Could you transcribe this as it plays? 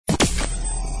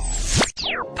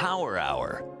Power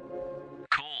Hour.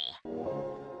 Coal.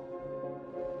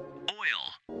 Oil.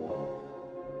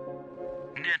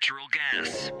 Natural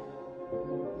gas.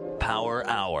 Power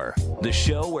Hour, the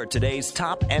show where today's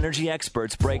top energy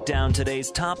experts break down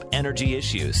today's top energy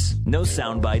issues. No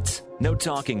sound bites, no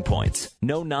talking points,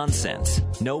 no nonsense,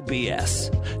 no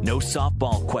BS, no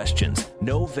softball questions,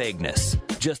 no vagueness,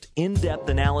 just in-depth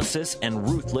analysis and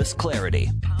ruthless clarity.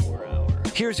 Power Hour.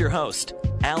 Here's your host,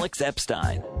 Alex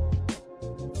Epstein.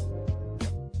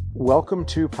 Welcome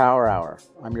to Power Hour.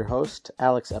 I'm your host,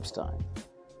 Alex Epstein.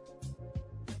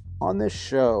 On this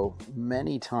show,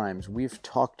 many times we've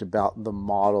talked about the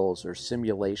models or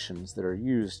simulations that are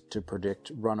used to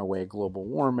predict runaway global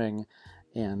warming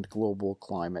and global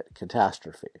climate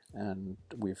catastrophe. And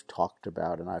we've talked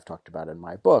about, and I've talked about in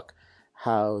my book,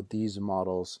 how these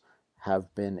models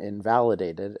have been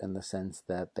invalidated in the sense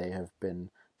that they have been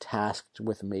tasked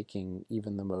with making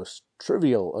even the most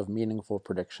trivial of meaningful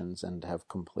predictions and have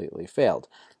completely failed.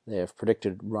 They have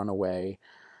predicted runaway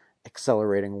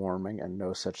accelerating warming, and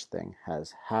no such thing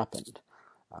has happened.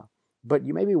 But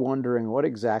you may be wondering what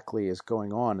exactly is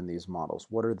going on in these models.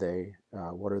 What are they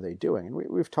doing? And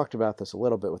we've talked about this a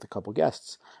little bit with a couple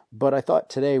guests, but I thought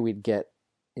today we'd get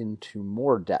into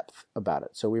more depth about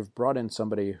it. So we've brought in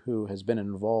somebody who has been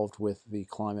involved with the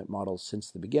climate models since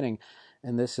the beginning,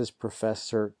 and this is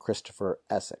Professor Christopher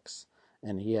Essex.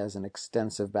 And he has an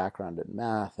extensive background in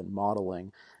math and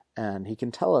modeling, and he can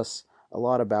tell us a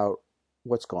lot about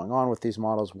what's going on with these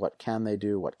models, what can they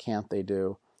do, what can't they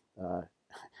do.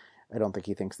 I don't think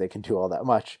he thinks they can do all that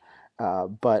much.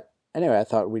 But anyway, I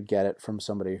thought we'd get it from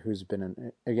somebody who's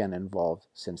been, again, involved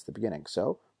since the beginning.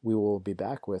 So we will be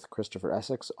back with Christopher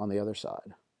Essex on the other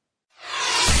side.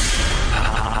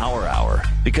 Power Hour,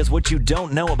 because what you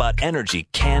don't know about energy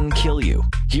can kill you.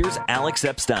 Here's Alex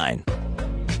Epstein.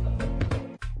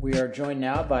 We are joined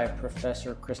now by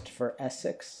Professor Christopher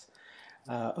Essex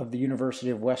of the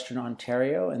University of Western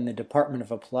Ontario in the Department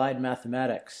of Applied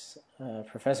Mathematics.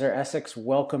 Professor Essex,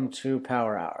 welcome to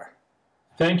Power Hour.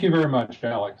 Thank you very much,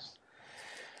 Alex.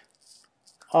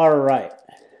 All right.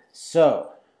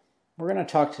 So we're going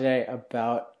to talk today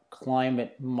about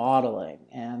climate modeling,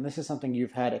 and this is something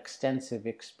you've had extensive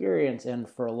experience in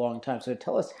for a long time. So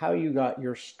tell us how you got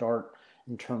your start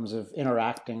in terms of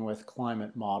interacting with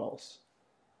climate models.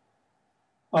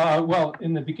 Well,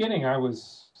 in the beginning, I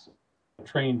was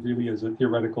trained really as a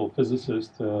theoretical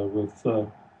physicist with the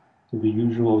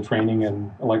usual training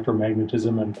in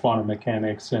electromagnetism and quantum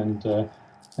mechanics and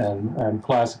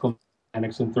classical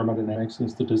mechanics and thermodynamics and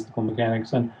statistical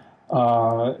mechanics. And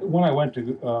when I went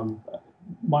to,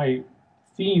 my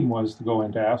theme was to go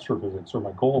into astrophysics, or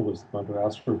my goal was to go into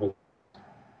astrophysics.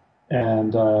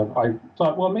 And I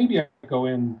thought, well, maybe I could go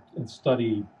in and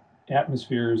study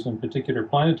atmospheres, in particular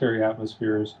planetary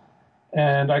atmospheres.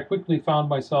 And I quickly found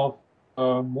myself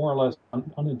more or less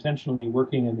unintentionally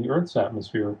working in the Earth's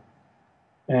atmosphere.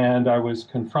 And I was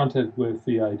confronted with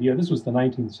the idea, this was the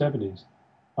 1970s,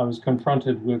 I was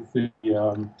confronted with the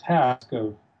task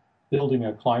of building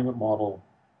a climate model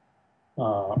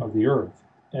of the Earth.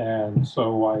 And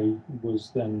so I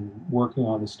was then working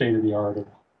on the state-of-the-art of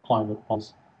climate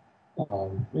models,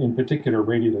 in particular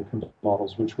radiative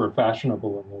models, which were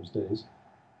fashionable in those days.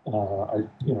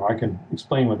 I can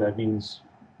explain what that means,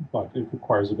 but it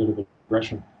requires a bit of a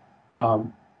digression.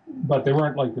 But they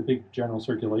weren't like the big general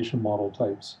circulation model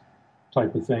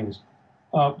type of things.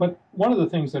 But one of the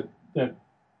things that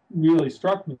really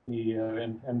struck me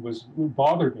and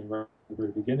bothered me right at the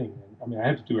very beginning, I mean, I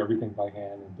had to do everything by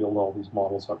hand and build all these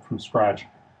models up from scratch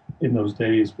in those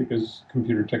days because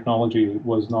computer technology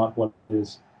was not what it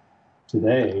is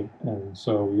today, and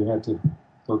so you had to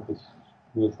work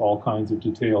with all kinds of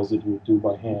details that you would do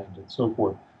by hand and so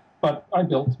forth. But I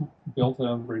built a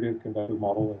radiative convective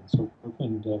model and so forth.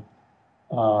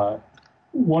 And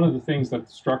one of the things that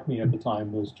struck me at the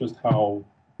time was just how,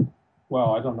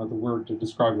 well, I don't know the word to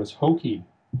describe it, as hokey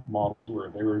models were.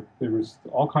 There was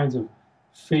all kinds of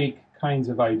fake kinds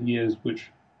of ideas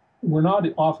which were not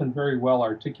often very well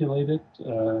articulated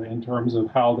in terms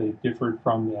of how they differed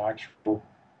from the actual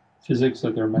physics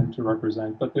that they're meant to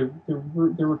represent. But they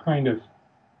were kind of,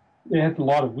 they had a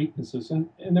lot of weaknesses, and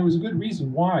there was a good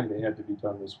reason why they had to be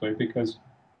done this way, because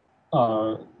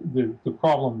the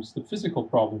problems, the physical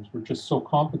problems, were just so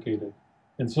complicated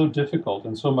and so difficult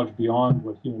and so much beyond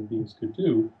what human beings could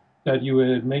do that you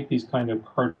would make these kind of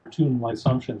cartoon-like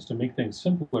assumptions to make things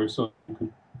simpler, so you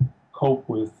could cope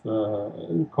with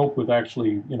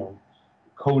actually,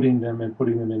 coding them and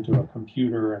putting them into a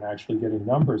computer and actually getting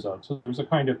numbers out. So there's a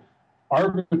kind of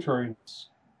arbitrariness,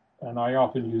 and I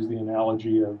often use the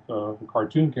analogy of the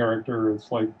cartoon character.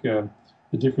 It's like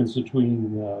the difference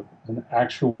between an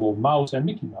actual mouse and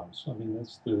Mickey Mouse. I mean,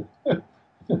 that's the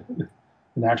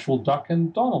an actual duck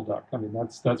and Donald Duck. I mean,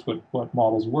 that's what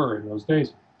models were in those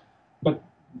days. But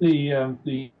the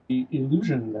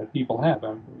illusion that people have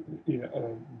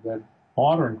that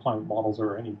modern climate models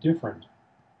are any different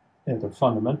at a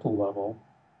fundamental level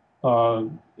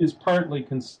is partly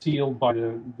concealed by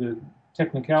the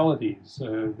technicalities.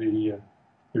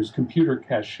 There's computer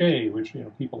cache, which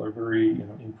people are very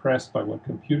impressed by what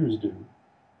computers do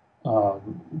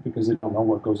because they don't know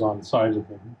what goes on inside of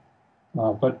them.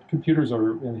 But computers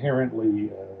are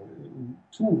inherently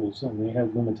tools, and they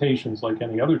have limitations like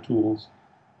any other tools.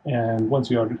 And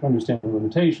once you understand the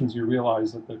limitations, you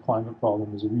realize that the climate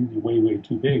problem is really way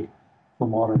too big for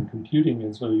modern computing,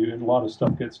 and so a lot of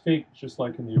stuff gets faked, just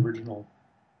like in the original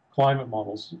climate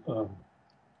models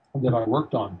that I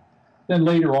worked on. Then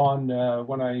later on,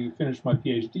 when I finished my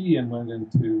PhD and went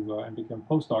into and became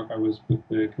a postdoc, I was with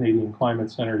the Canadian Climate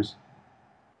Centre's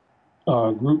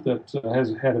group that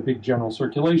has had a big general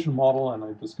circulation model, and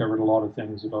I discovered a lot of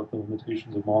things about the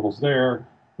limitations of models there,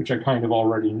 which I kind of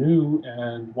already knew.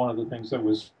 And one of the things that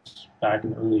was back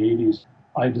in the early 80s,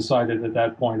 I decided at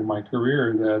that point in my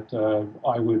career that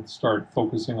I would start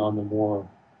focusing on the more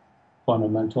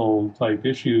fundamental type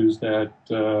issues that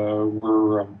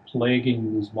were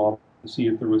plaguing these models, to see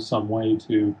if there was some way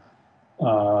to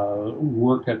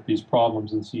work at these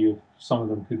problems and see if some of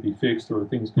them could be fixed or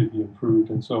things could be improved.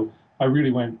 And so I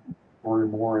really went more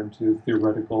and more into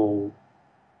theoretical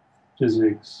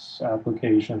physics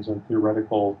applications and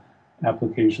theoretical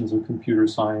applications of computer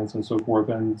science and so forth.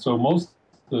 And so most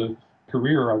of the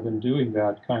career I've been doing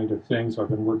that kind of thing. So I've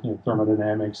been working in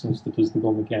thermodynamics and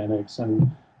statistical mechanics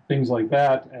and things like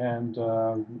that, and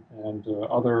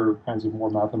other kinds of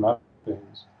more mathematical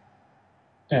things.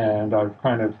 And I've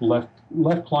kind of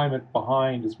left climate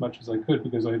behind as much as I could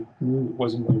because I knew it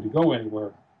wasn't going to go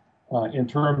anywhere. In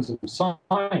terms of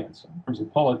science, in terms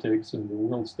of politics and the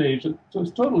world stage, it's a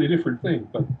totally different thing.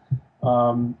 But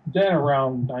then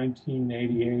around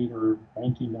 1988 or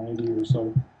 1990 or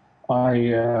so,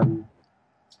 I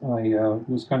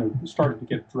was kind of started to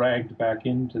get dragged back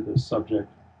into this subject,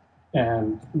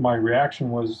 and my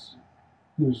reaction was,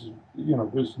 there's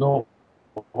no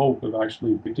hope of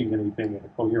actually predicting anything in a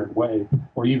coherent way,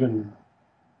 or even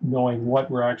knowing what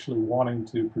we're actually wanting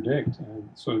to predict. And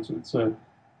so it's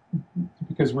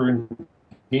because we're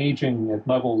engaging at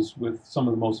levels with some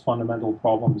of the most fundamental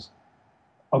problems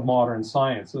of modern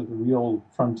science, of the real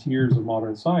frontiers of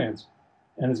modern science.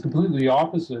 And it's completely the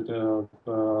opposite of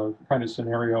the kind of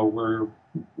scenario where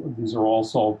these are all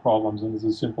solved problems and it's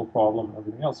a simple problem and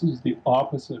everything else. This is the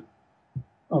opposite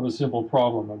of a simple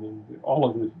problem. I mean, all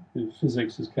of the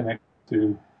physics is connected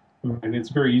to, and it's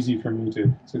very easy for me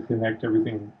to connect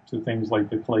everything to things like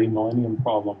the Clay Millennium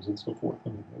problems and so forth. I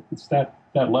mean, it's that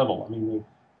level. I mean, the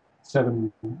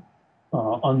 7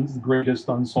 greatest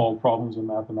unsolved problems in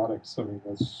mathematics. I mean,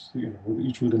 that's,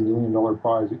 each with $1 million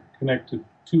prize. You connect to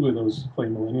 2 of those Clay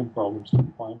Millennium problems to the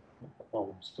climate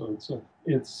problems. So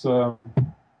it's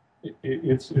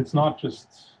not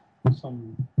just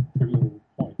some trivial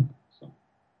point. So.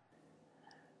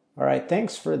 All right,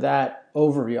 thanks for that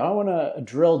overview. I want to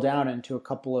drill down into a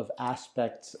couple of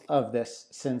aspects of this,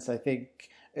 since I think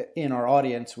in our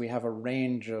audience we have a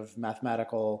range of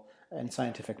mathematical and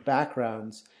scientific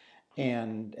backgrounds,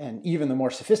 and even the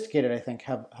more sophisticated, I think,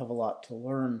 have a lot to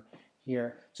learn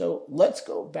here. So let's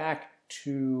go back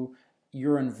to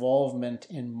your involvement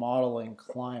in modeling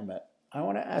climate. I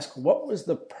want to ask, what was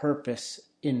the purpose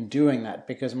in doing that?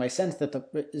 Because my sense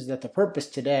is that the purpose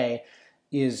today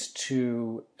is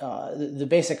to, the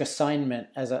basic assignment,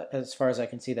 as far as I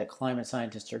can see, that climate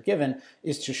scientists are given,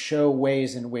 is to show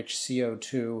ways in which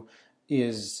CO2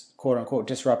 is, quote unquote,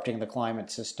 disrupting the climate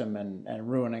system and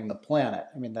ruining the planet.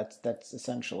 I mean, that's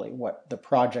essentially what the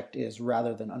project is,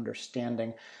 rather than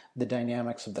understanding the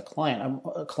dynamics of the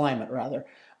climate rather.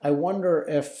 I wonder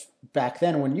if back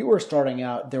then, when you were starting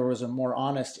out, there was a more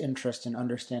honest interest in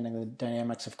understanding the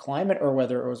dynamics of climate, or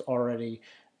whether it was already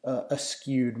a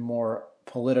skewed, more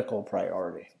political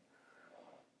priority.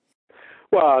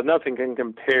 Well, nothing can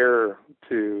compare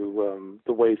to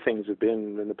the way things have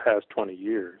been in the past 20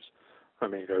 years. I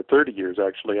mean, or 30 years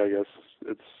actually. I guess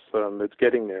it's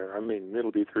getting there. I mean,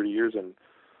 it'll be 30 years in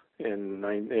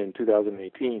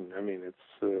 2018. I mean, it's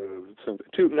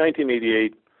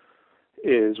 1988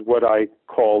 is what I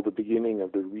call the beginning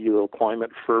of the real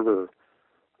climate fervor.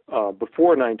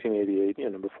 Before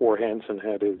 1988, before Hansen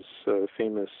had his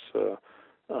famous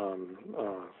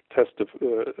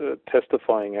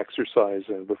testifying exercise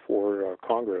and before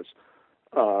Congress,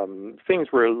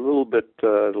 things were a little bit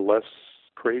less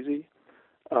crazy.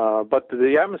 But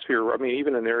the atmosphere, I mean,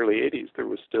 even in the early 80s, there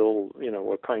was still,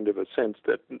 a kind of a sense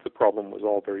that the problem was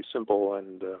all very simple.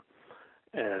 And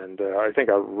I think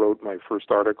I wrote my first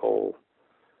article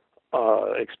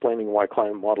explaining why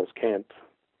climate models can't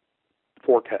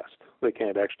forecast. They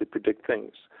can't actually predict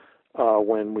things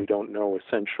when we don't know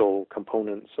essential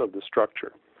components of the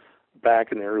structure.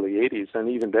 Back in the early 80s, and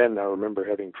even then I remember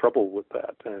having trouble with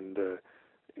that, and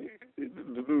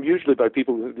usually by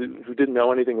people who didn't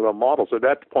know anything about models. At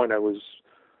that point I was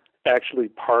actually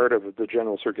part of the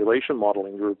general circulation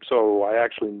modeling group, so I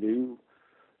actually knew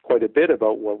quite a bit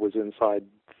about what was inside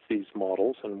these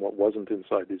models and what wasn't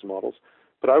inside these models.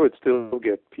 But I would still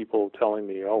get people telling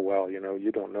me, oh, well,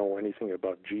 you don't know anything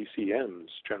about GCM's,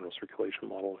 general circulation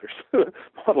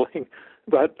modeling.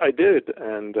 But I did.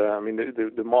 And,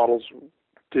 the models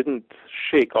didn't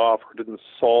shake off or didn't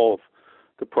solve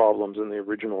the problems in the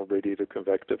original radiative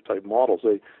convective type models.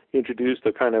 They introduced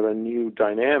a kind of a new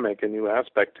dynamic, a new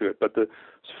aspect to it. But the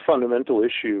fundamental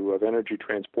issue of energy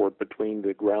transport between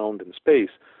the ground and space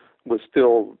was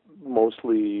still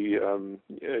mostly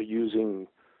using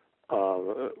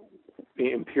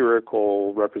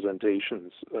empirical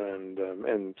representations,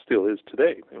 and still is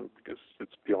today, because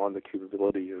it's beyond the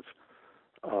capability of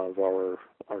our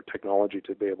technology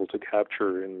to be able to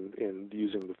capture in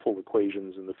using the full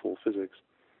equations and the full physics.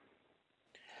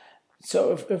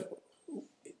 So if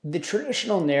the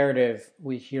traditional narrative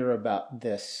we hear about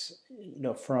this,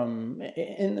 from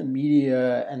in the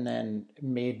media and then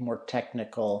made more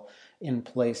technical in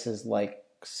places like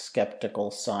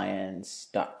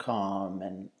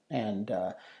skepticalscience.com and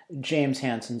James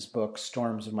Hansen's book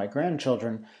Storms of My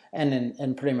Grandchildren,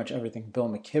 and pretty much everything Bill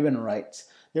McKibben writes,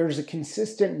 there's a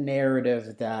consistent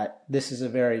narrative that this is a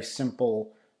very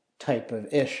simple type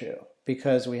of issue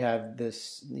because we have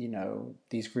this,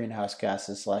 these greenhouse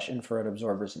gases / infrared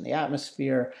absorbers in the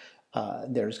atmosphere.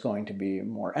 There's going to be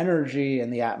more energy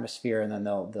in the atmosphere, and then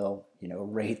they'll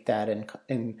rate that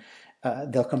in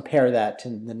they'll compare that to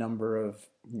the number of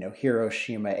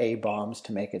Hiroshima A bombs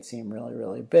to make it seem really,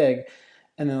 really big.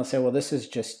 And then they'll say, well, it's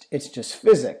just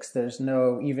physics. There's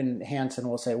no, even Hansen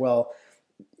will say, well,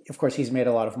 of course he's made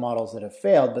a lot of models that have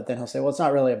failed, but then he'll say, well, it's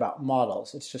not really about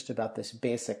models. It's just about this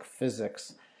basic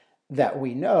physics that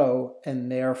we know,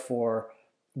 and therefore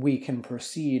we can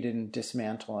proceed in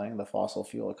dismantling the fossil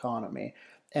fuel economy.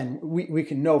 And we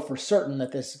can know for certain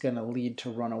that this is going to lead to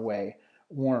runaway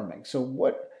warming. So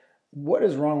what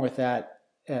is wrong with that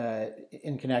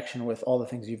in connection with all the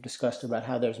things you've discussed about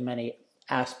how there's many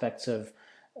aspects of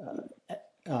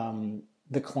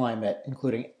the climate,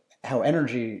 including how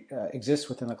energy exists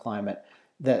within the climate,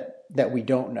 that we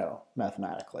don't know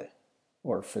mathematically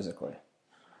or physically?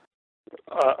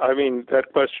 That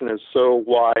question is so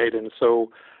wide, and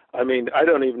so, I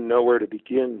don't even know where to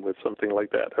begin with something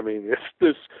like that.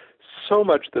 There's so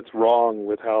much that's wrong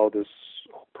with how this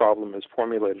problem is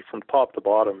formulated from top to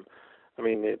bottom.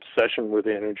 The obsession with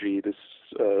energy, this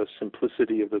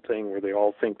simplicity of the thing where they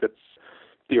all think that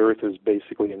the Earth is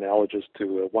basically analogous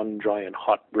to one giant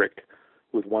hot brick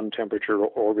with one temperature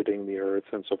orbiting the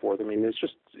Earth and so forth.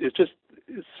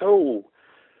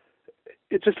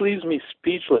 It just leaves me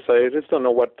speechless. I just don't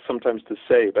know what sometimes to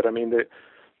say. But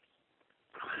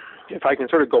if I can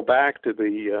sort of go back to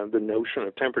the notion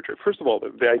of temperature, first of all,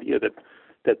 the idea that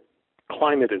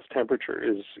climate is temperature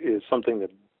is something that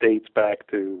dates back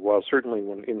to, well, certainly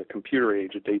when in the computer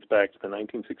age, it dates back to the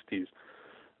 1960s.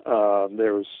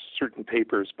 There was certain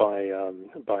papers by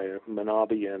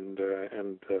Manabe and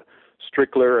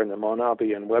Strickler and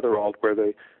Manabe and Weatherald where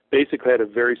they basically had a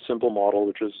very simple model,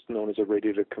 which is known as a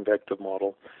radiative convective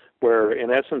model, where in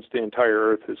essence the entire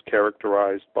Earth is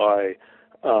characterized by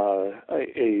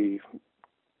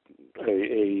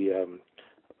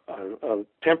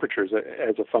temperatures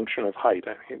as a function of height.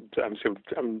 I'm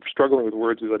struggling with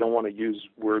words because I don't want to use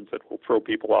words that will throw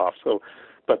people off.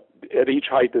 But at each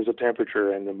height there's a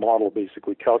temperature, and the model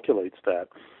basically calculates that.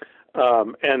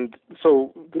 And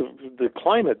so the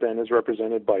climate then is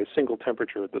represented by a single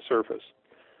temperature at the surface.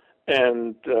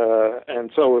 And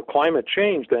so if climate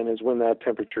change then is when that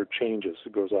temperature changes,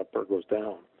 it goes up or goes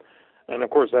down. And of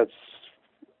course that's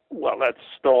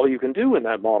all you can do in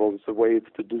that model is the way it's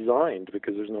designed,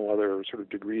 because there's no other sort of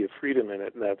degree of freedom in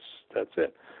it, and that's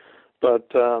it.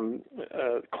 But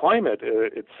climate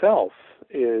itself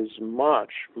is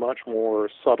much, much more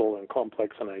subtle and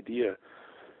complex an idea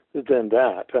than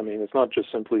that. It's not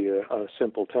just simply a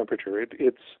simple temperature.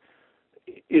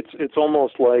 It's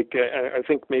almost like, I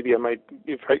think maybe I might,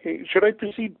 should I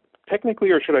proceed technically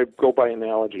or should I go by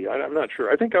analogy? I'm not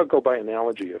sure. I think I'll go by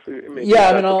analogy.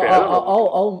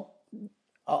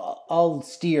 I'll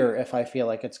steer if I feel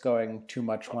like it's going too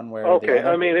much one way or the Okay,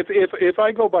 other. I mean, if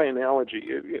I go by analogy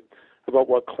about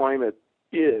what climate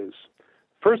is,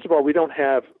 first of all, we don't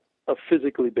have a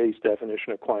physically based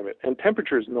definition of climate, and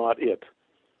temperature is not it.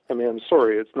 I mean, I'm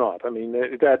sorry, it's not. I mean,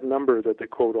 that number that they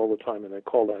quote all the time and they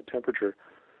call that temperature,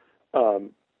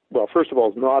 well, first of all,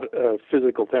 it's not a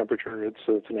physical temperature.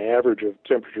 It's an average of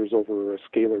temperatures over a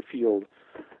scalar field,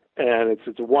 and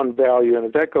it's one value. And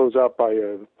if that goes up by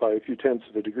a few tenths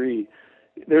of a degree,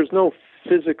 there's no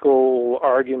physical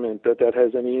argument that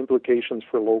has any implications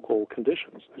for local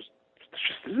conditions. There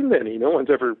just isn't any. No one's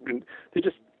ever. They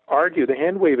just argue. They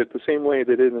hand wave it the same way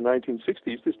they did in the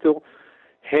 1960s. They still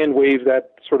hand wave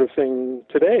that sort of thing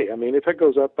today. I mean, if it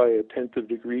goes up by a tenth of a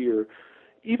degree, or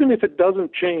even if it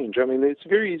doesn't change, I mean, it's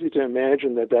very easy to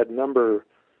imagine that number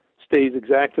stays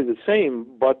exactly the same,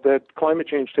 but that climate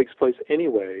change takes place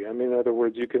anyway. I mean, in other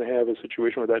words, you can have a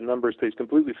situation where that number stays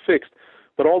completely fixed,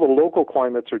 but all the local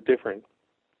climates are different.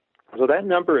 So that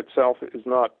number itself is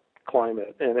not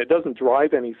climate, and it doesn't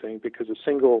drive anything because a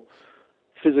single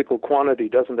physical quantity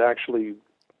doesn't actually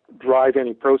drive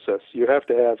any process. You have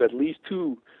to have at least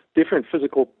two different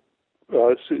physical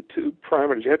two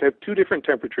parameters. You have to have two different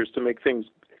temperatures to make things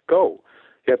go.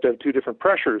 You have to have two different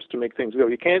pressures to make things go.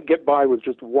 You can't get by with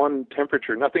just one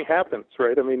temperature. Nothing happens,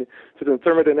 right? I mean, if it's in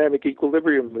thermodynamic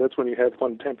equilibrium, that's when you have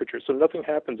one temperature. So nothing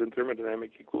happens in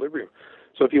thermodynamic equilibrium.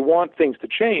 So if you want things to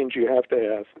change, you have to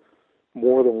have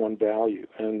more than one value.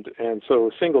 And so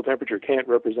a single temperature can't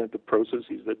represent the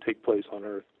processes that take place on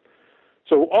Earth.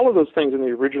 So all of those things in the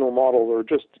original model are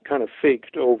just kind of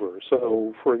faked over.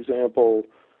 So, for example,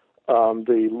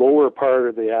 the lower part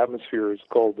of the atmosphere is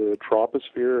called the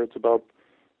troposphere. It's about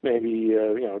maybe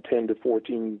 10 to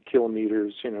 14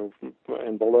 kilometers,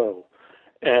 and below,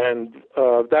 and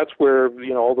that's where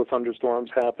all the thunderstorms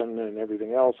happen and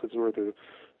everything else. It's where the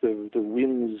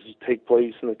winds take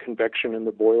place and the convection and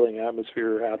the boiling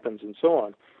atmosphere happens and so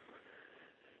on.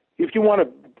 If you want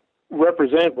to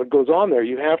represent what goes on there,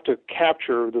 you have to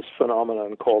capture this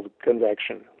phenomenon called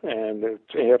convection, and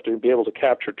you have to be able to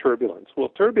capture turbulence. Well,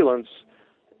 turbulent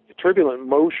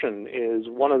motion is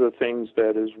one of the things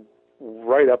that is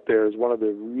right up there as one of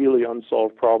the really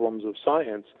unsolved problems of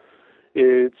science.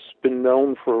 It's been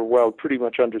known for, well, pretty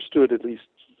much understood, at least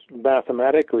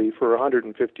mathematically, for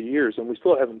 150 years, and we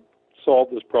still haven't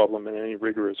solved this problem in any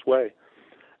rigorous way.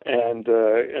 And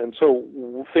so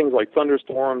things like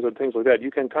thunderstorms and things like that, you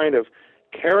can kind of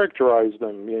characterize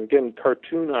them, again,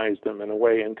 cartoonize them in a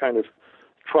way and kind of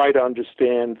try to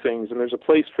understand things, and there's a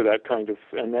place for that kind of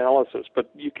analysis,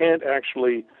 but you can't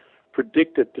actually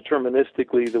predict it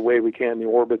deterministically the way we can the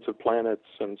orbits of planets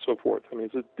and so forth. I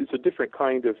mean, it's a different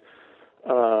kind of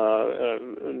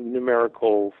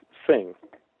numerical thing.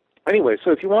 Anyway,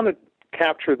 so if you want to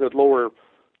capture the lower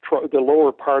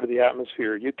part of the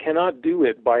atmosphere, you cannot do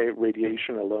it by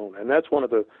radiation alone, and that's one of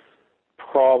the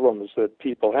problems that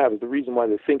people have. Is the reason why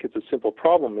they think it's a simple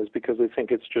problem is because they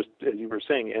think it's just, as you were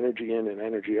saying, energy in and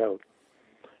energy out,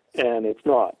 and it's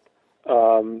not.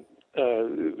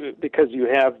 Because you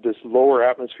have this lower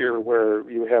atmosphere where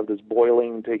you have this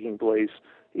boiling taking place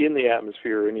in the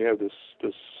atmosphere, and you have this,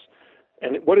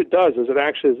 and what it does is it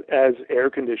acts as air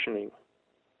conditioning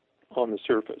on the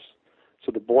surface.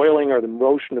 So the boiling, or the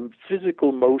motion, the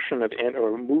physical motion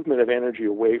or movement of energy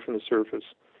away from the surface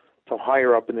to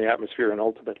higher up in the atmosphere and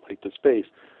ultimately to space,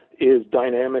 is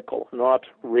dynamical, not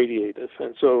radiative.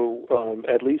 And so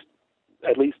at least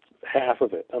half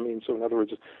of it. I mean, so in other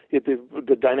words,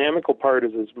 the dynamical part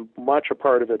is as much a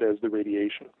part of it as the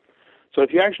radiation. So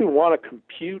if you actually want to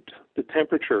compute the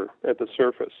temperature at the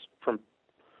surface from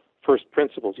first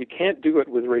principles, you can't do it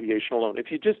with radiation alone.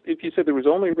 If you said there was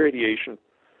only radiation,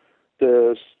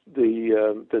 the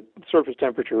surface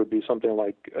temperature would be something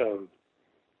like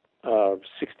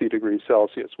 60 degrees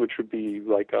Celsius, which would be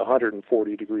like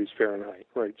 140 degrees Fahrenheit,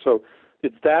 right? So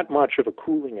it's that much of a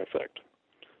cooling effect.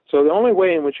 So the only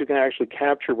way in which you can actually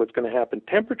capture what's going to happen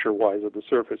temperature-wise at the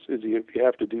surface is if you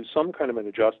have to do some kind of an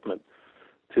adjustment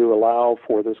to allow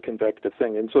for this convective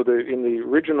thing. And so in the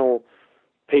original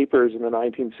papers in the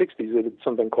 1960s, they did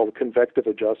something called convective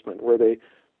adjustment, where they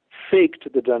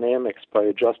faked the dynamics by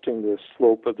adjusting the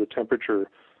slope of the temperature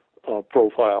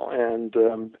profile. And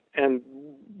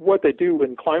what they do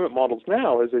in climate models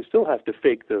now is they still have to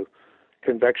fake the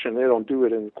convection. They don't do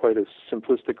it in quite a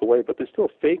simplistic a way, but they still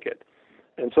fake it.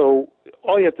 And so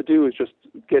all you have to do is just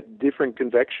get different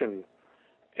convection,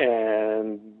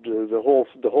 and the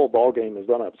whole ball game is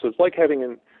done up. So it's like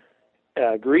having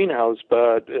a greenhouse,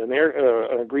 but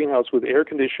a greenhouse with air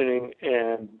conditioning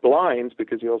and blinds,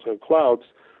 because you also have clouds,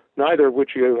 neither of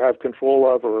which you have control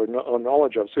of or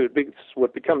knowledge of. So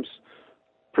what becomes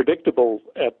predictable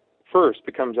at first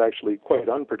becomes actually quite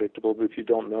unpredictable if you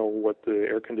don't know what the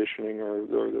air conditioning or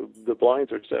the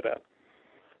blinds are set at.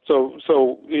 So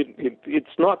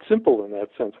it's not simple in that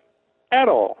sense at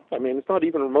all. I mean, it's not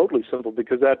even remotely simple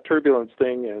because that turbulence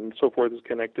thing and so forth is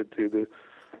connected to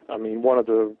one of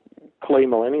the Clay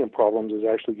Millennium problems is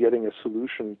actually getting a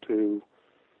solution to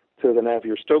the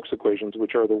Navier-Stokes equations,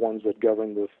 which are the ones that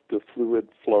govern the fluid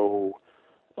flow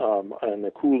and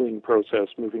the cooling process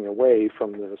moving away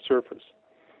from the surface.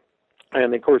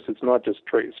 And of course, it's not just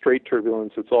straight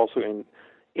turbulence; it's also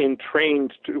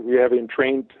entrained. We have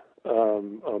entrained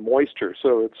moisture,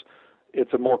 so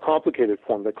it's a more complicated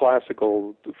form. The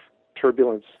classical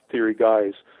turbulence theory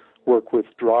guys work with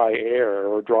dry air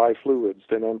or dry fluids.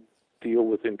 They don't deal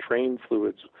with entrained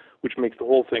fluids, which makes the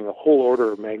whole thing a whole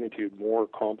order of magnitude more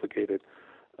complicated.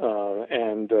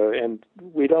 And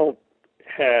we don't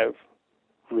have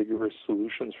rigorous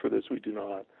solutions for this. We do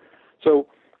not. So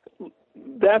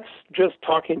that's just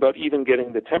talking about even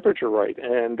getting the temperature right.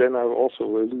 And then I also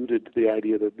alluded to the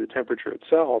idea that the temperature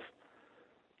itself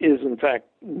is, in fact,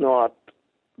 not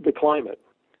the climate.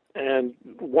 And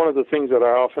one of the things that I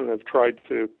often have tried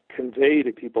to convey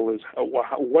to people is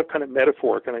what kind of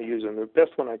metaphor can I use? And the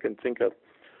best one I can think of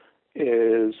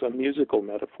is a musical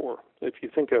metaphor. If you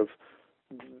think of,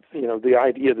 the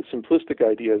idea, the simplistic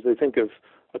idea is they think of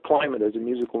a climate as a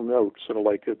musical note, sort of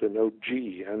like the note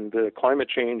G, and climate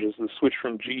change is the switch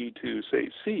from G to, say,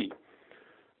 C.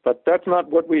 But that's not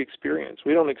what we experience.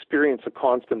 We don't experience a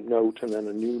constant note and then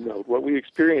a new note. What we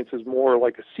experience is more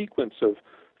like a sequence of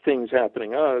things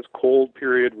happening. It's cold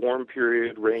period, warm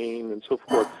period, rain, and so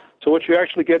forth. So what you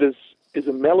actually get is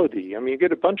a melody. I mean, you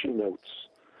get a bunch of notes.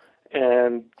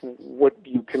 And what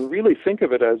you can really think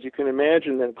of it as, you can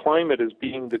imagine that climate as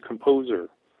being the composer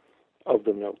of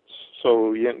the notes.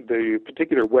 So the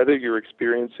particular weather you're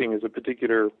experiencing is a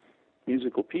particular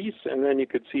musical piece, and then you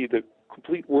could see the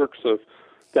complete works of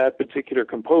that particular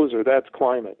composer. That's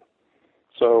climate.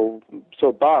 So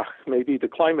Bach, maybe the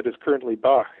climate is currently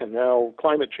Bach, and now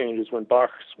climate changes when Bach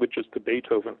switches to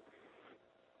Beethoven.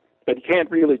 But you can't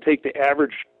really take the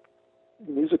average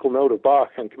musical note of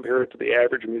Bach and compare it to the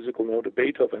average musical note of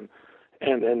Beethoven,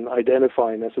 and then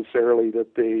identify necessarily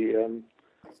that the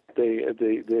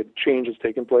change has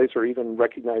taken place, or even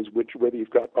recognize whether you've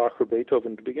got Bach or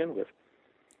Beethoven to begin with.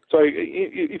 So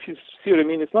if you see what I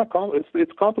mean, it's not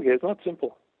it's complicated. It's not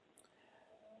simple.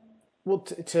 Well,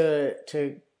 to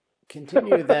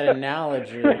continue that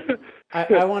analogy,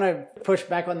 I want to push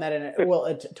back on that.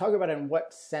 Talk about in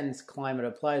what sense climate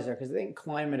applies there, because I think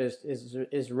climate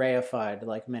is reified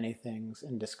like many things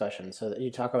in discussion. So that you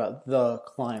talk about the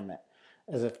climate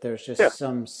as if there's just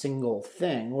some single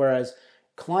thing, whereas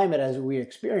climate as we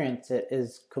experience it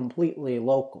is completely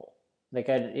local. Like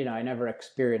I never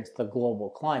experienced the global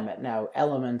climate. Now,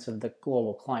 elements of the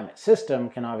global climate system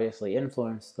can obviously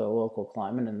influence the local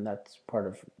climate, and that's part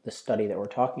of the study that we're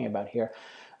talking about here.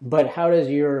 But how does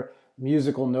your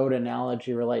musical note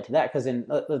analogy relate to that? Because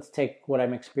let's take what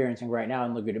I'm experiencing right now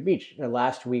in Laguna Beach.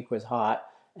 Last week was hot,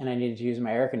 and I needed to use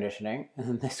my air conditioning, and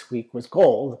then this week was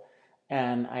cold,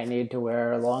 and I need to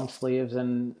wear long sleeves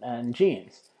and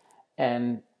jeans.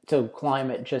 And so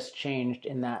climate just changed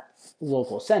in that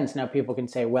local sense. Now people can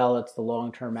say, well, it's the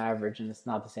long-term average and it's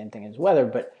not the same thing as weather.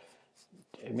 But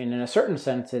I mean, in a certain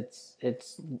sense, it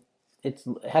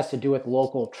has to do with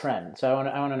local trends. So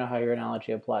I want to know how your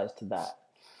analogy applies to that.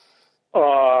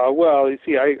 Well, you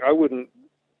see, I wouldn't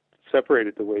separate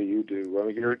it the way you do. I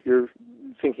mean, you're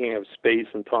thinking of space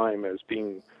and time as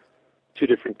being two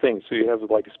different things. So you have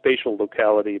like a spatial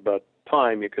locality, but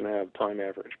time, you can have time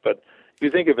average. But if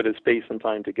you think of it as space and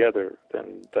time together,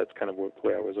 then that's kind of the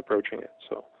way I was approaching it.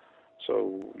 So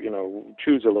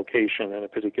choose a location and a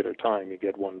particular time, you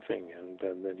get one thing, and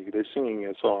then they're singing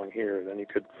a song here. Then you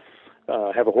could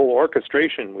have a whole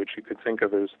orchestration, which you could think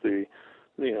of as this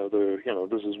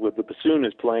is what the bassoon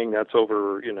is playing. That's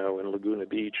over, in Laguna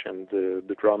Beach, and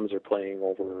the drums are playing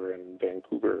over in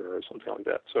Vancouver or something like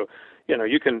that. So,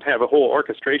 you can have a whole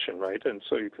orchestration, right? And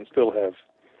so you can still have.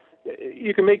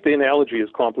 You can make the analogy as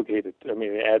complicated. I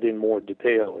mean, add in more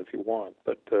detail if you want,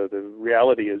 but the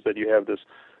reality is that you have this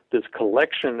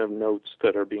collection of notes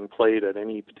that are being played at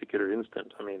any particular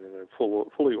instant. I mean, in a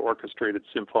fully orchestrated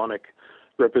symphonic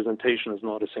representation is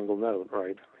not a single note,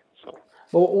 right? So,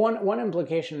 well, one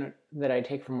implication that I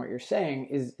take from what you're saying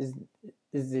is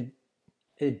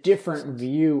a different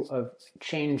view of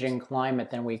changing climate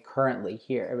than we currently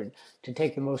hear. I mean, to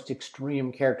take the most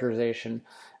extreme characterization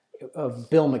of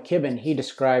Bill McKibben, he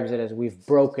describes it as we've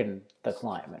broken the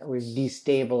climate, or we've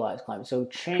destabilized climate. So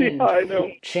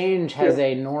change has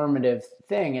a normative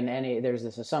thing, and there's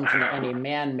this assumption that any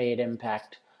man-made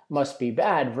impact must be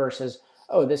bad versus,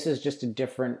 oh, this is just a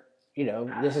different,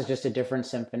 this is just a different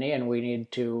symphony and we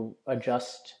need to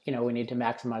adjust, we need to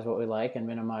maximize what we like and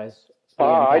minimize the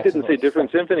I impacts didn't say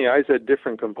different symphony. I said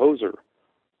different composer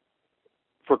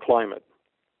for climate.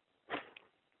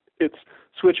 It's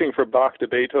switching from Bach to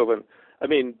Beethoven. I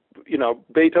mean,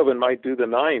 Beethoven might do the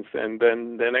ninth, and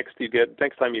then next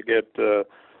time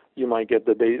you might get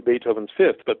the Beethoven's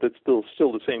fifth, but it's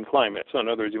still the same climate. So in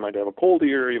other words, you might have a cold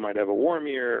year, you might have a warm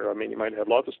year. I mean, you might have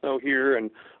lots of snow here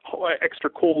and extra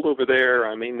cold over there.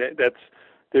 I mean,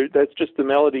 that's just the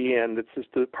melody, and it's just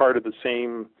a part of the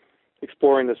same,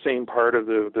 exploring the same part of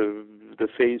the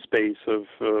phase space of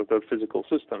the physical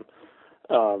system.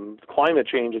 Climate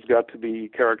change has got to be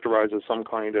characterized as some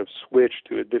kind of switch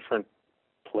to a different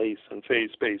place and phase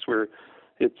space where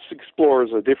it explores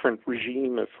a different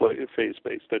regime of phase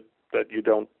space that you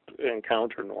don't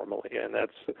encounter normally, and that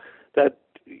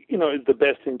is the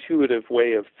best intuitive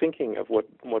way of thinking of what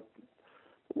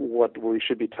we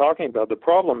should be talking about. The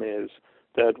problem is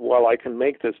that while I can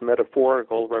make this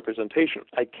metaphorical representation,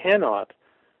 I cannot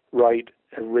write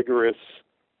a rigorous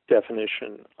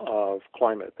definition of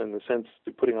climate in the sense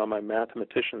of putting on my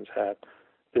mathematician's hat.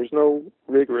 There's no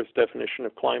rigorous definition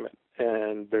of climate,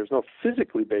 and there's no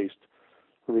physically based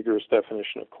rigorous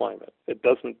definition of climate.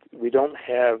 We don't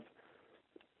have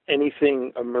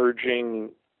anything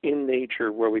emerging in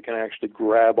nature where we can actually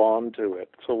grab onto it.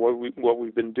 So what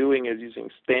we've been doing is using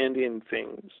stand-in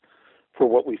things for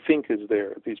what we think is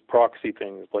there, these proxy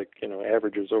things like,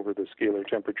 averages over the scalar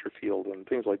temperature field and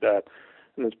things like that.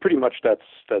 And it's pretty much that's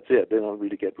it. They don't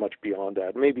really get much beyond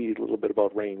that. Maybe a little bit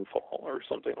about rainfall or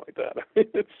something like that. I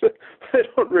mean, they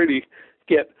don't really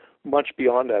get much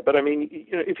beyond that. But I mean,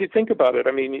 if you think about it,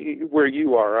 I mean, where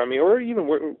you are, I mean, or even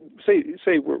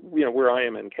where I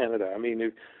am in Canada, I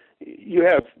mean, you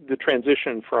have the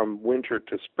transition from winter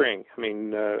to spring. I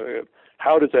mean,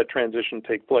 how does that transition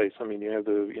take place? I mean, you have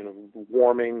the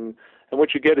warming, and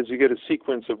what you get is a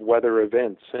sequence of weather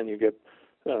events, and you get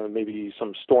maybe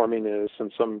some storminess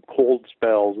and some cold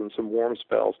spells and some warm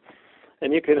spells.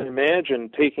 And you can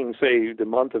imagine taking, say, the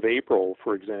month of April,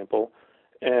 for example,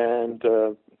 and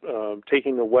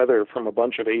taking the weather from a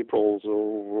bunch of Aprils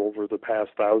over the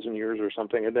past 1,000 years or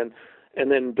something,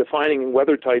 and then defining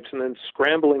weather types and then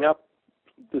scrambling up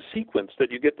the sequence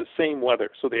that you get the same weather.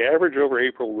 So the average over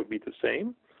April would be the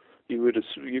same.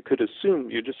 You could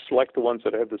assume you just select the ones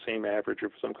that have the same average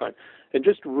of some kind, and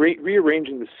just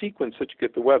rearranging the sequence that you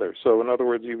get the weather. So in other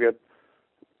words, you get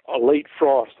a late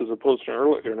frost as opposed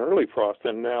to an early frost.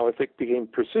 And now if it became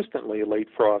persistently a late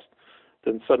frost,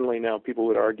 then suddenly now people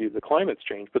would argue the climate's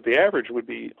changed, but the average would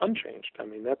be unchanged. I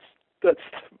mean, that's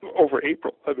over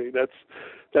April. I mean,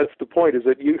 that's the point, is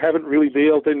that you haven't really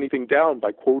nailed anything down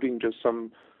by quoting just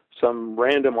some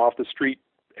random off the street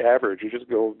average. You just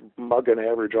go mug an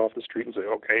average off the street and say,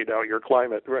 okay, now your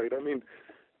climate, right? I mean,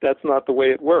 that's not the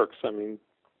way it works. I mean,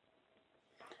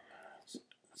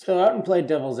 so out and play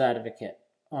devil's advocate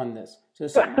on this. So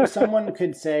someone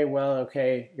could say, well,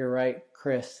 okay, you're right,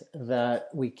 Chris, that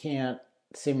we can't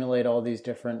simulate all these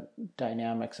different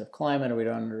dynamics of climate, or we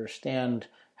don't understand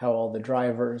how all the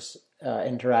drivers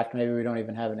interact. Maybe we don't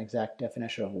even have an exact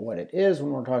definition of what it is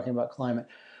when we're talking about climate.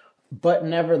 But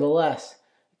nevertheless,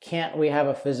 can't we have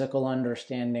a physical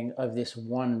understanding of this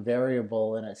one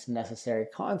variable and its necessary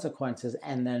consequences,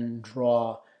 and then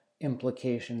draw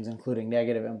implications, including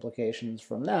negative implications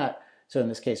from that? So in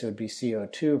this case, it would be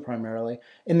CO2 primarily.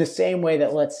 In the same way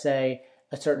that, let's say,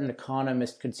 a certain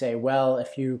economist could say, well,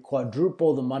 if you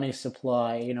quadruple the money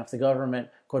supply, if the government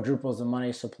quadruples the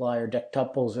money supply or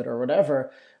dectuples it or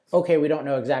whatever, okay, we don't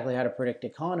know exactly how to predict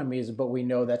economies, but we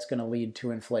know that's going to lead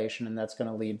to inflation, and that's going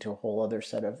to lead to a whole other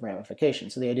set of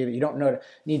ramifications. So the idea that you don't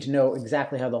need to know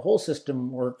exactly how the whole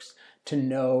system works to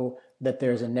know that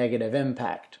there's a negative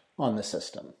impact on the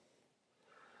system.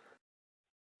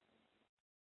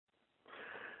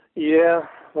 Yeah,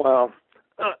 well,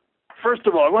 first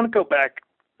of all, I want to go back.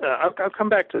 I'll come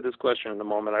back to this question in a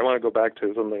moment. I want to go back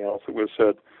to something else that was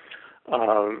said.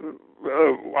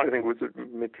 I think was it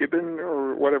McKibben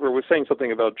or whatever was saying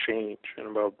something about change and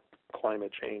about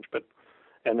climate change,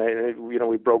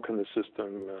 we've broken the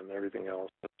system and everything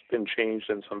else. It's been changed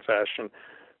in some fashion.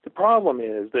 The problem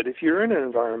is that if you're in an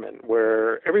environment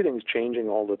where everything's changing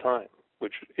all the time,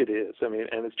 which it is, I mean,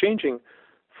 and it's changing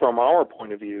from our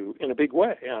point of view in a big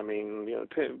way. I mean,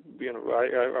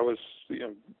 I was,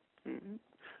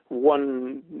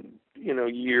 one,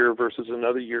 year versus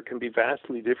another year can be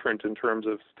vastly different in terms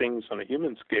of things on a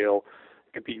human scale.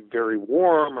 It could be very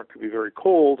warm or it could be very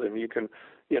cold, and you can,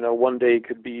 one day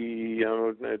could be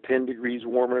 10 degrees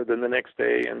warmer than the next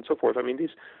day and so forth. I mean,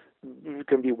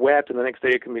 can be wet, and the next day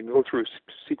it can go through a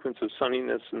sequence of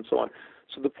sunniness and so on.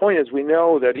 So the point is, we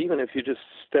know that even if you just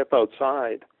step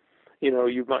outside,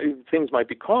 things might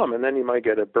be calm, and then you might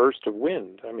get a burst of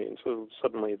wind. I mean, so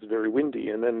suddenly it's very windy,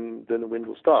 and then the wind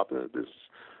will stop. And this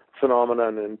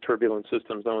phenomenon in turbulent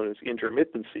systems known as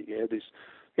intermittency.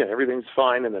 Everything's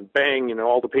fine, and then bang,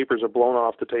 all the papers are blown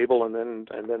off the table, and then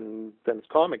it's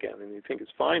calm again, and you think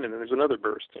it's fine, and then there's another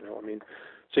burst.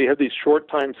 So you have these short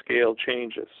time scale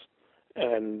changes,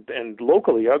 and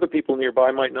locally, other people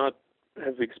nearby might not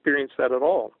have experienced that at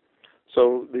all.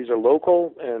 So these are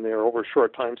local, and they're over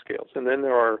short time scales. And then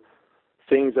there are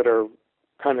things that are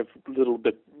kind of a little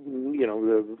bit,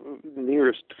 the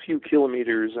nearest few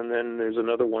kilometers, and then there's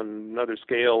another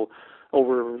scale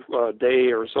over a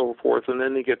day or so forth, and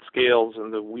then you get scales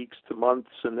in the weeks to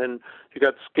months, and then you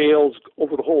got scales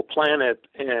over the whole planet,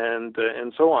 and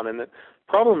so on. And the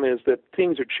problem is that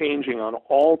things are changing on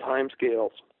all time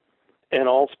scales and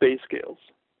all space scales,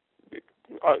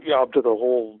 up to the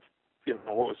whole,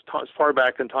 as far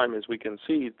back in time as we can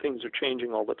see, things are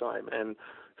changing all the time, and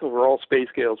over all space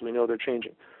scales, we know they're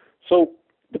changing. So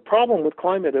the problem with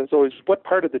climate is always, what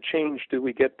part of the change do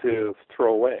we get to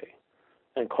throw away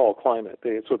and call climate?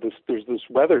 So there's this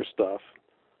weather stuff,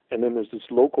 and then there's this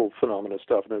local phenomena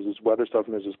stuff, and there's this weather stuff,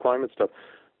 and there's this climate stuff.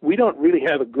 We don't really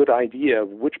have a good idea of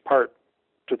which part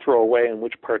to throw away and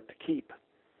which part to keep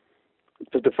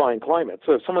to define climate.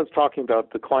 So if someone's talking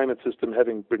about the climate system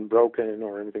having been broken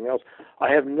or anything else,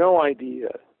 I have no idea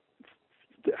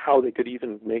how they could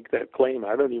even make that claim.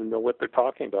 I don't even know what they're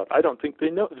talking about. I don't think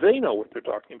they know what they're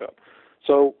talking about.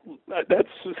 So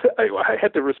I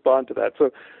had to respond to that. So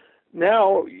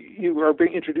now you are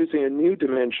introducing a new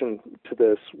dimension to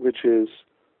this, which is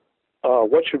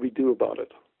what should we do about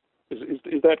it?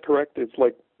 Is that correct? It's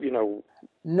like,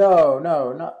 No,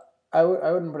 not. I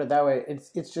wouldn't put it that way.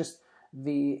 It's just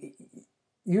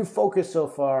you focus so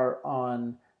far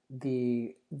on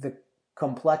the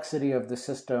complexity of the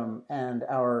system and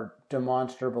our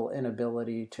demonstrable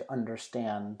inability to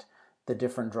understand the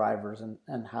different drivers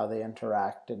and how they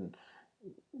interact and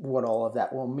what all of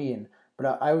that will mean.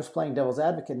 But I was playing devil's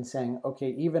advocate and saying,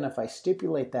 okay, even if I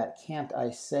stipulate that, can't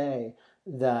I say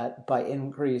that by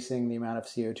increasing the amount of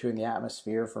CO2 in the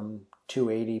atmosphere from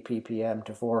 280 ppm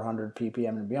to 400 ppm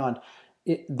and beyond,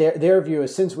 their view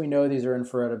is, since we know these are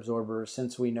infrared absorbers,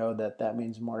 since we know that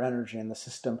means more energy in the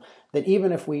system, that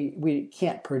even if we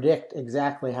can't predict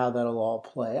exactly how that'll all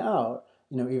play out,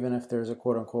 even if there's a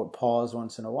quote-unquote pause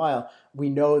once in a while,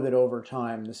 we know that over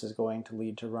time this is going to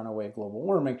lead to runaway global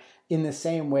warming, in the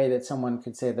same way that someone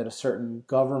could say that a certain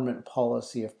government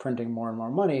policy of printing more and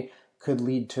more money could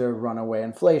lead to runaway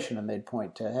inflation. And they'd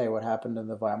point to, hey, what happened in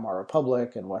the Weimar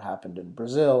Republic and what happened in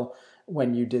Brazil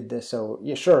when you did this. So,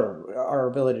 yeah, sure, our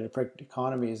ability to predict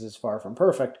economies is far from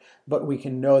perfect, but we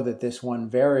can know that this one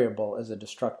variable is a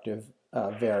destructive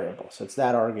variable. So it's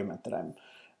that argument that I'm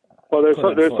Well, there's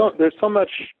so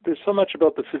much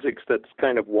about the physics that's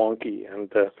kind of wonky,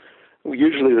 and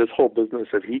usually this whole business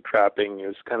of heat trapping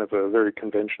is kind of a very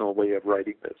conventional way of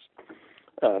writing this,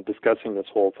 discussing this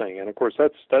whole thing. And of course,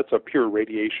 that's a pure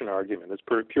radiation argument. It's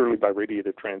purely by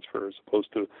radiative transfer as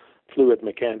opposed to fluid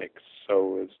mechanics.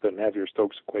 So it's the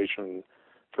Navier-Stokes equation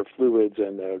for fluids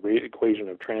and the equation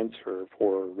of transfer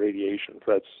for radiation.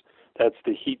 So that's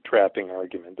the heat trapping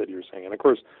argument that you're saying. And of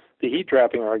course, the heat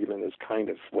trapping argument is kind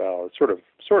of, well, it's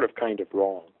sort of kind of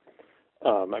wrong.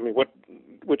 I mean,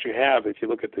 what you have, if you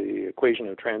look at the equation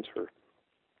of transfer,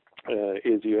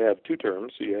 is you have two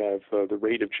terms. You have the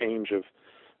rate of change of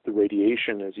the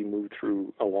radiation as you move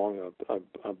through along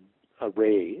a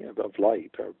ray of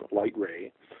light, or light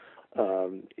ray.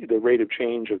 The rate of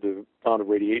change of the amount of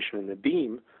radiation in the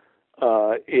beam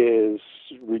is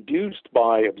reduced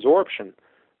by absorption,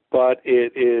 but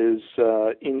it is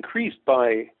increased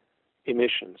by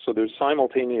emission. So there's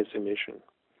simultaneous emission.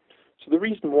 So the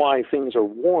reason why things are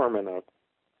warm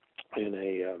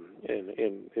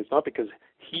it's not because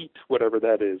heat, whatever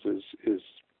that is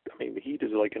I mean, the heat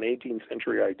is like an 18th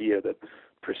century idea that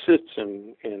persists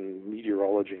in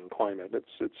meteorology and climate.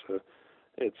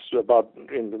 It's about,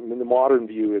 in the modern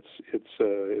view, it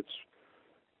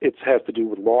has to do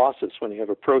with losses. When you have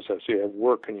a process, you have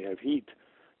work and you have heat.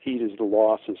 Heat is the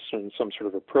losses in some sort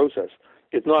of a process.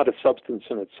 It's not a substance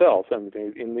in itself. And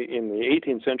in the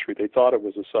 18th century, they thought it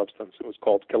was a substance. It was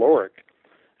called caloric,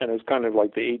 and it was kind of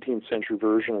like the 18th century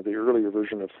version of the earlier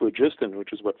version of phlogiston,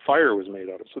 which is what fire was made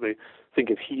out of. So they think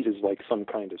of heat as like some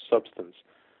kind of substance.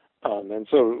 And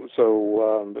so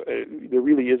there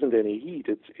really isn't any heat.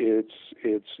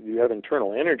 It's you have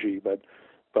internal energy, but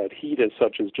heat as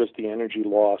such is just the energy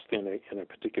lost in a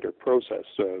particular process.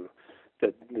 So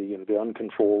the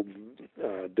uncontrolled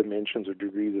dimensions or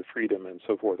degrees of freedom and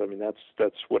so forth. I mean,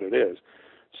 that's what it is.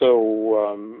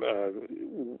 So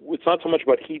it's not so much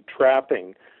about heat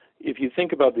trapping. If you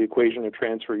think about the equation of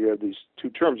transfer, you have these two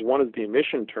terms. One is the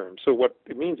emission term. So what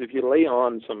it means, if you lay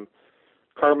on some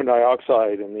carbon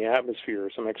dioxide in the atmosphere,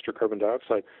 some extra carbon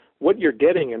dioxide, what you're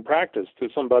getting in practice to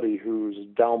somebody who's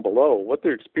down below, what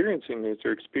they're experiencing is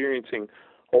they're experiencing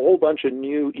a whole bunch of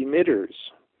new emitters.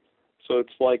 So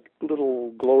it's like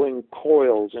little glowing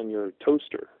coils in your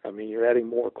toaster. I mean, you're adding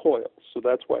more coils, so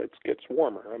that's why it gets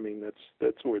warmer. I mean,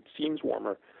 that's where it seems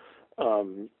warmer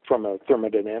from a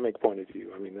thermodynamic point of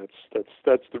view. I mean,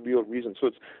 that's the real reason. So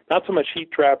it's not so much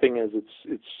heat trapping as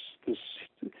it's this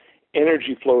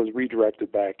energy flow is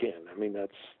redirected back in. I mean,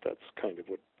 that's kind of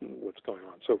what's going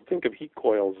on. So think of heat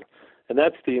coils, and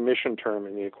that's the emission term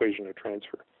in the equation of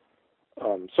transfer.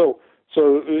 So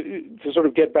to sort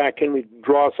of get back, can we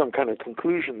draw some kind of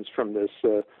conclusions from this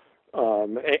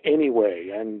anyway,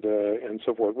 and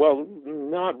so forth? Well,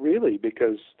 not really,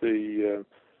 because the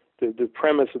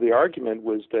premise of the argument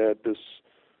was that this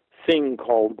thing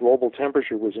called global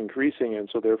temperature was increasing, and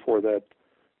so therefore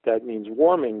that means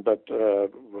warming. But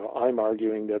I'm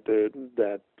arguing that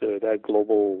that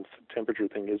global temperature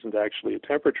thing isn't actually a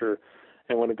temperature,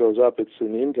 and when it goes up, it's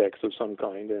an index of some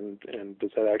kind. And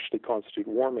does that actually constitute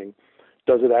warming?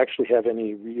 Does it actually have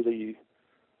any really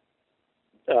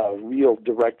real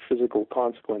direct physical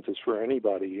consequences for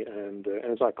anybody? And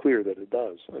it's not clear that it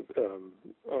does. I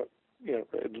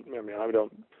mean, I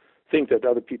don't think that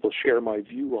other people share my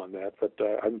view on that, but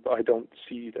I don't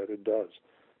see that it does.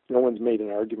 No one's made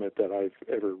an argument that I've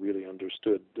ever really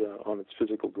understood on its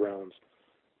physical grounds.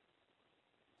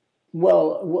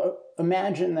 Well,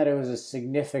 imagine that it was a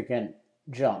significant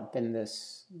jump in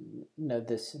this,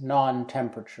 this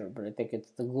non-temperature, but I think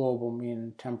it's the global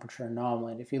mean temperature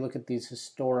anomaly. And if you look at these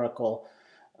historical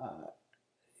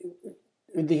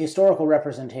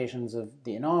representations of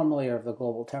the anomaly or of the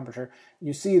global temperature,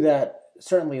 you see that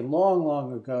certainly long,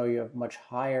 long ago you have much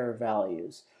higher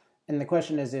values. And the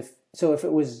question is if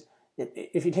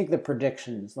you take the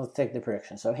predictions, let's take the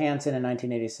predictions. So Hansen in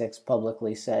 1986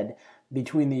 publicly said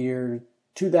between the year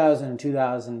 2000 and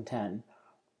 2010,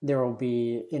 there will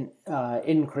be an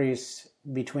increase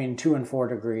between 2 and 4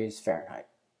 degrees Fahrenheit.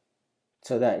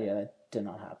 So that did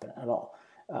not happen at all.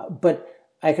 But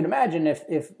I can imagine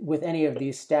if with any of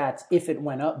these stats, if it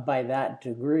went up by that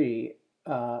degree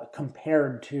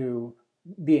compared to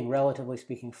being relatively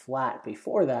speaking flat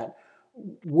before that,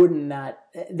 wouldn't that,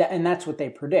 and that's what they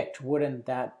predict, wouldn't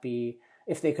that be,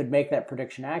 if they could make that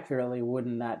prediction accurately,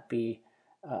 wouldn't that be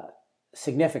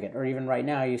significant? Or even right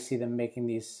now, you see them making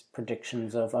these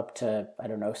predictions of up to,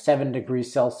 7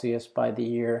 degrees Celsius by the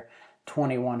year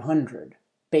 2100,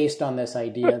 based on this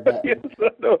idea that... Yes,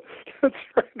 no, that's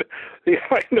right. Yeah,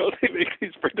 I know they make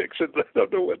these predictions. I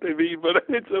don't know what they mean, but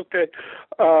it's okay.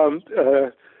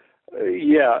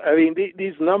 Yeah, I mean,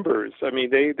 these numbers, I mean,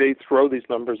 they throw these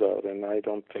numbers out, and I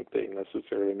don't think they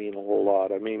necessarily mean a whole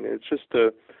lot. I mean, it's just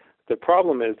the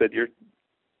problem is that you're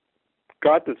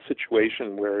got this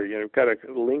situation where you've got to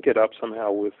link it up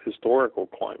somehow with historical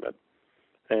climate.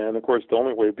 And, of course, the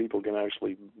only way people can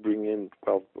actually bring in,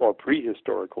 or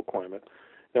prehistorical climate,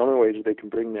 the only way that they can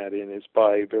bring that in is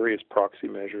by various proxy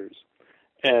measures.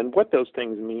 And what those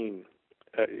things mean,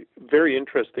 very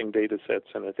interesting data sets,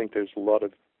 and I think there's a lot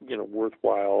of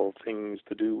worthwhile things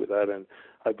to do with that. And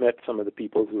I've met some of the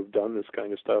people who have done this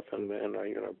kind of stuff, and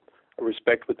I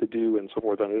respect what they do and so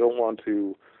forth. And I don't want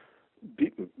to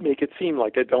make it seem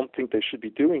like I don't think they should be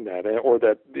doing that, or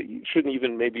that you shouldn't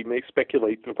even maybe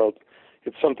speculate about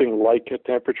it's something like a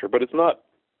temperature, but it's not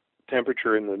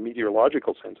temperature in the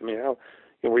meteorological sense. I mean,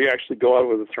 where you actually go out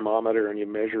with a thermometer and you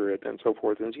measure it and so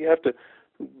forth, and you have to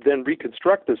then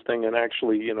reconstruct this thing and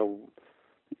actually,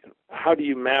 how do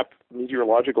you map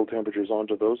meteorological temperatures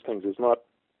onto those things? It's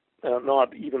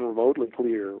not even remotely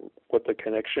clear what the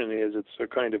connection is. It's a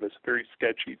kind of a very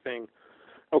sketchy thing.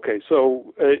 Okay,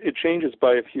 so it changes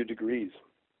by a few degrees.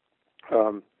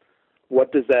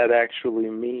 What does that actually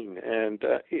mean? And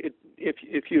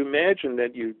if you imagine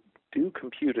that you do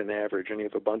compute an average and you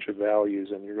have a bunch of values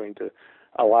and you're going to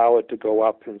allow it to go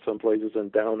up in some places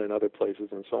and down in other places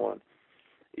and so on,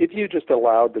 if you just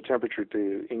allowed the temperature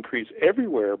to increase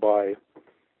everywhere by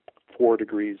 4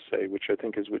 degrees, say, which I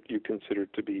think is what you consider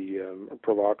to be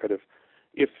provocative,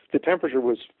 if the temperature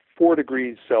was 4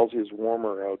 degrees Celsius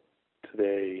warmer out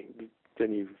today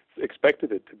than you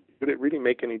expected it to, would it really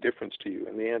make any difference to you?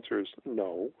 And the answer is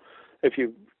no. If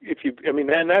you,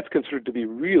 and that's considered to be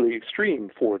really extreme,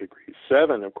 4 degrees.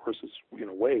 7, of course, is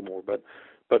way more, but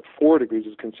 4 degrees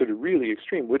is considered really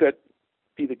extreme. Would that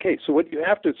be the case. So what you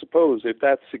have to suppose, if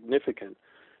that's significant,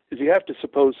 is you have to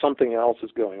suppose something else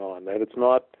is going on, that it's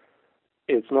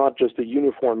not just a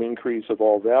uniform increase of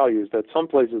all values, that some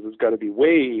places it's got to be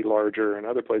way larger and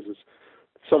other places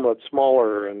somewhat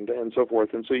smaller and so forth.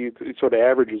 And so it sort of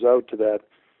averages out to that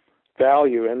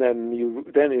value, and then you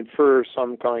then infer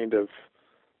some kind of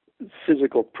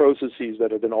physical processes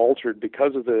that have been altered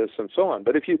because of this and so on.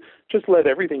 But if you just let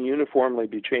everything uniformly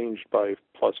be changed by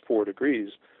 +4 degrees,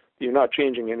 you're not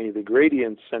changing any of the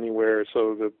gradients anywhere,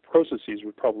 so the processes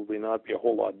would probably not be a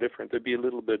whole lot different. There'd be a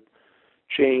little bit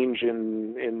change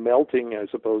in melting, I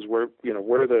suppose, where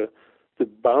the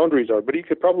boundaries are. But you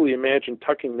could probably imagine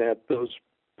tucking those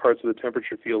parts of the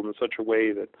temperature field in such a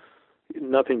way that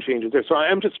nothing changes there. So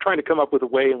I'm just trying to come up with a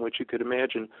way in which you could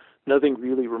imagine nothing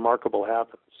really remarkable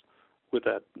happens with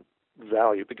that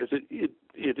value, because it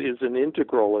is an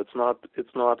integral. It's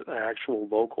not actual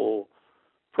local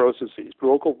processes.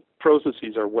 Local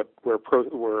processes are where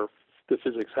the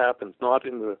physics happens, not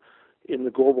in the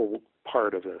global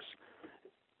part of this.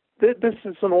 This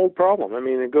is an old problem. I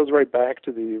mean, it goes right back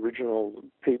to the original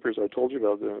papers I told you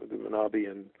about, the Manabe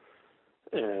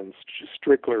and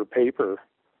Strickler paper,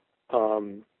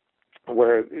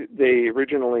 where they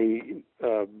originally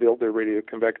built their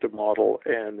radioconvective model,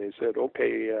 and they said,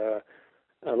 okay,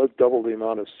 let's double the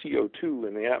amount of CO2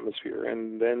 in the atmosphere.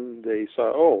 And then they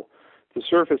saw, the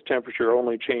surface temperature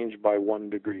only changed by 1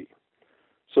 degree.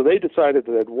 So they decided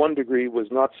that 1 degree was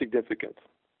not significant.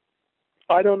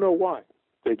 I don't know why.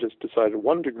 They just decided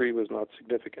 1 degree was not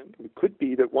significant. It could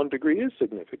be that 1 degree is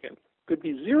significant. It could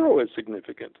be 0 is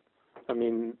significant. I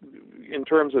mean, in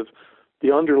terms of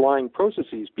the underlying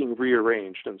processes being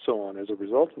rearranged and so on as a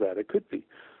result of that, it could be.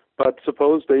 But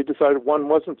suppose they decided 1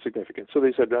 wasn't significant. So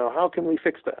they said, now how can we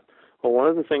fix that? Well, one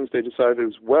of the things they decided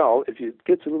is, well, if it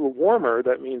gets a little warmer,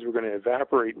 that means we're going to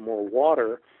evaporate more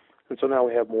water. And so now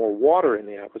we have more water in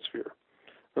the atmosphere.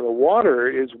 And the water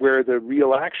is where the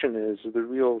real action is.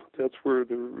 That's where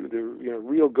the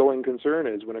real going concern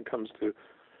is when it comes to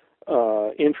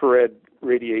infrared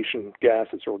radiation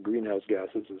gases, or greenhouse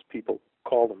gases, as people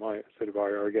call them, instead of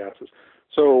IR gases.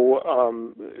 So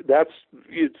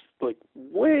it's like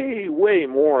way, way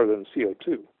more than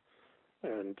CO2.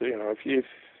 And if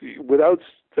without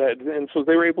that, and so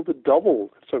they were able to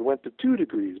double. So it went to 2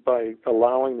 degrees by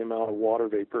allowing the amount of water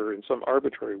vapor in some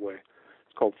arbitrary way.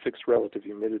 It's called fixed relative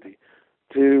humidity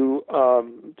to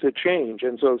change.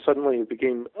 And so suddenly it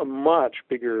became a much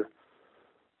bigger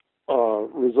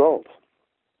result.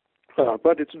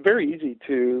 But it's very easy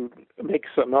to make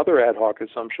some other ad hoc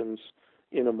assumptions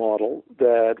in a model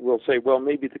that will say, well,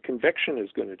 maybe the convection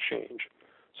is going to change.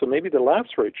 So maybe the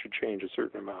lapse rate should change a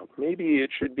certain amount. Maybe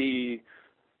it should be,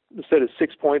 instead of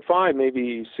 6.5,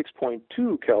 maybe 6.2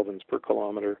 kelvins per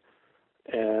kilometer.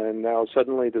 And now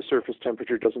suddenly the surface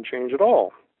temperature doesn't change at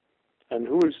all. And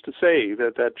who is to say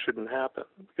that that shouldn't happen?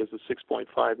 Because the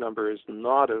 6.5 number is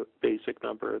not a basic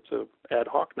number. It's an ad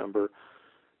hoc number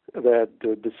that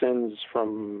descends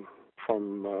from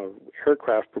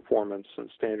aircraft performance and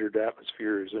standard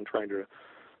atmospheres and trying to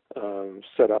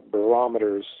set up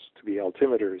barometers to be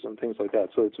altimeters and things like that.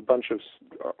 So it's a bunch of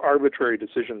arbitrary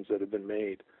decisions that have been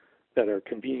made that are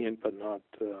convenient but not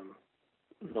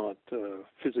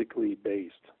physically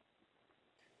based.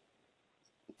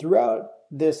 Throughout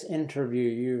this interview,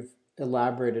 you've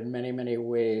elaborated many, many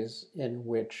ways in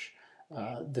which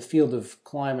the field of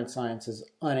climate science is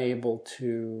unable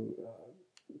to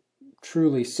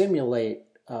truly simulate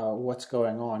what's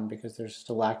going on because there's just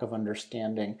a lack of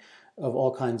understanding of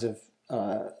all kinds of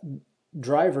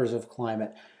drivers of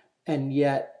climate. And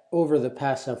yet, over the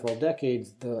past several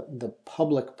decades, the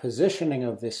public positioning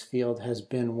of this field has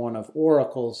been one of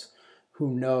oracles who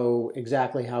know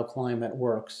exactly how climate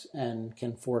works and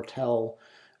can foretell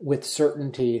with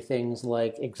certainty things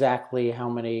like exactly how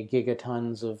many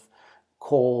gigatons of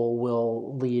coal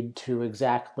will lead to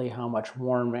exactly how much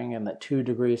warming, and that 2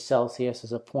 degrees Celsius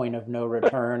is a point of no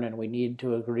return, and we need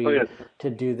to agree to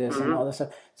do this and all this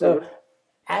stuff. So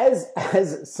as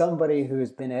somebody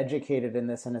who's been educated in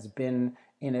this and has been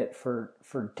in it for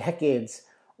decades,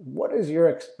 what has your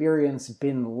experience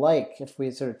been like? If we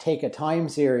sort of take a time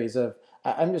series of,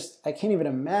 I can't even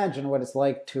imagine what it's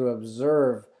like to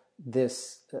observe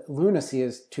this. Lunacy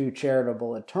is too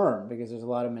charitable a term because there's a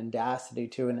lot of mendacity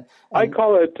to it. And I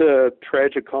call it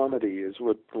tragicomedy is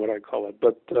what I call it.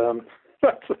 But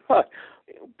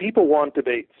people want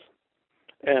debates.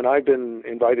 And I've been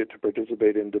invited to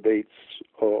participate in debates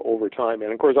over time.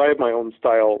 And, of course, I have my own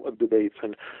style of debates.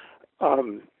 And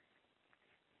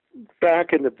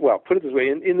back in put it this way,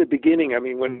 in the beginning, I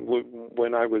mean,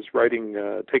 when I was writing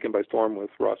Taken by Storm with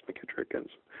Ross McKittrick, and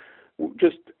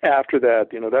just after that,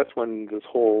 that's when this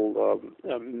whole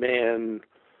man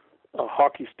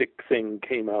hockey stick thing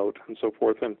came out and so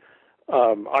forth. And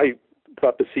I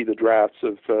got to see the drafts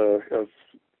of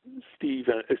Steve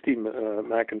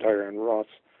McIntyre and Ross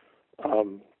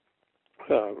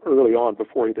early on,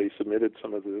 before they submitted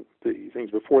some of the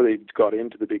things, before they got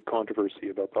into the big controversy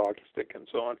about the hockey stick and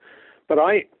so on. But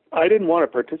I didn't want to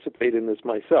participate in this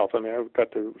myself. I mean, I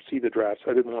got to see the drafts.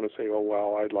 I didn't want to say, oh,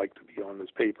 well, I'd like to be on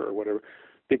this paper or whatever,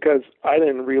 because I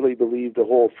didn't really believe the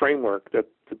whole framework that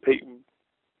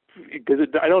because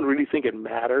I don't really think it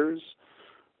matters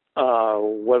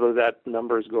whether that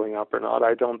number is going up or not.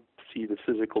 I don't see the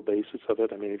physical basis of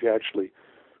it. I mean, if you actually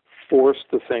force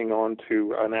the thing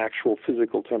onto an actual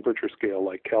physical temperature scale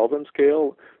like Kelvin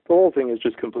scale, the whole thing is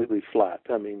just completely flat.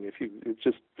 I mean,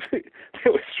 they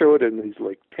always throw it in these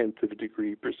like tenth of a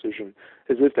degree precision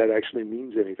as if that actually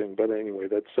means anything. But anyway,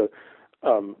 that's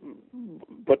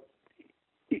but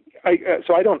I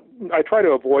try to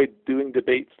avoid doing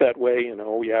debates that way,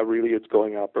 really it's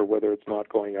going up or whether it's not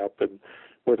going up, and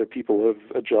whether people have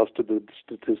adjusted the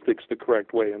statistics the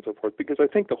correct way and so forth, because I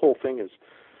think the whole thing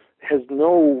has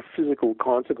no physical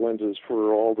consequences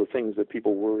for all the things that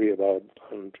people worry about,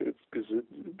 and because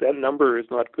that number is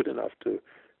not good enough to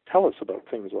tell us about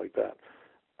things like that.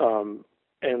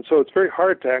 And so it's very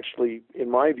hard to actually, in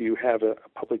my view, have a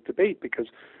public debate, because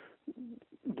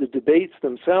the debates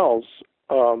themselves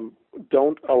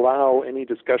don't allow any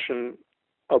discussion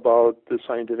about the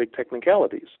scientific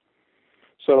technicalities.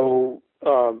 So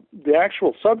the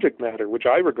actual subject matter, which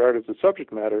I regard as the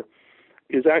subject matter,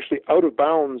 is actually out of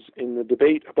bounds in the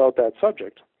debate about that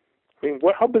subject. I mean,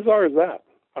 how bizarre is that?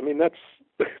 I mean,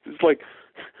 it's like,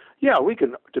 yeah, we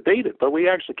can debate it, but we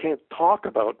actually can't talk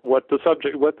about what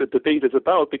the debate is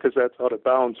about, because that's out of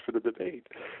bounds for the debate.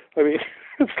 I mean,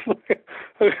 it's like,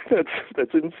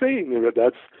 that's insane.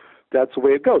 That's the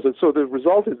way it goes. And so the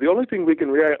result is the only thing we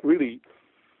can really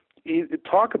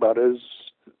talk about is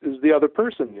the other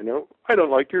person. I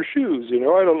don't like your shoes.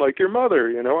 I don't like your mother.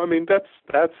 I mean,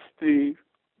 that's the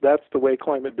way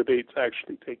climate debates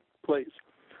actually take place.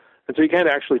 And so you can't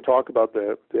actually talk about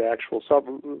the actual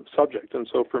subject. And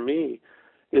so for me,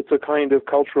 it's a kind of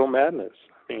cultural madness.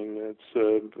 I mean,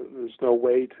 there's no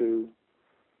way to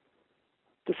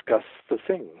discuss the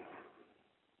thing.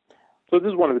 So this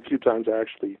is one of the few times I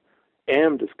actually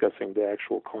am discussing the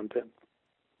actual content.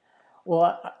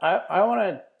 Well, I want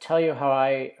to tell you how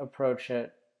I approach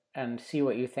it and see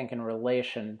what you think in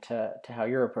relation to how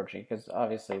you're approaching it, because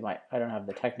obviously I don't have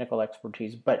the technical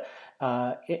expertise. But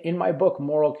in my book,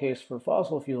 Moral Case for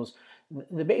Fossil Fuels,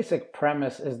 the basic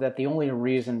premise is that the only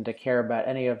reason to care about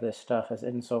any of this stuff is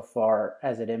insofar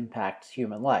as it impacts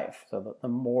human life. So the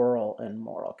moral and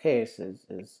moral case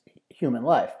is human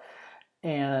life.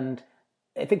 And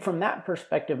I think from that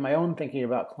perspective, my own thinking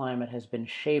about climate has been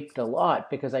shaped a lot,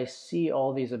 because I see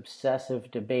all these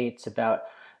obsessive debates about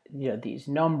these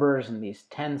numbers and these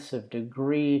tenths of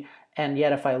degree. And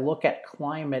yet, if I look at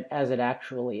climate as it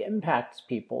actually impacts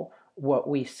people, what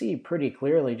we see pretty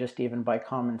clearly, just even by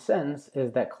common sense,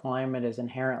 is that climate is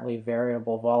inherently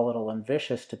variable, volatile, and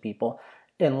vicious to people,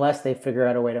 unless they figure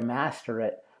out a way to master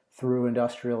it through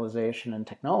industrialization and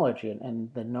technology.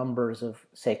 And the numbers of,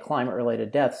 say,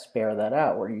 climate-related deaths bear that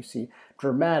out, where you see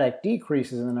dramatic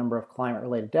decreases in the number of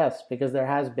climate-related deaths, because there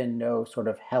has been no sort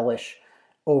of hellish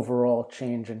overall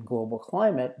change in global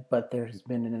climate, but there's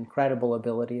been an incredible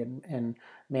ability in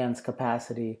man's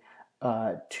capacity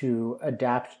to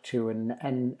adapt to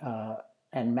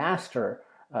and master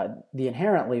the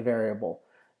inherently variable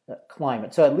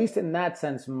climate. So at least in that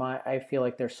sense, I feel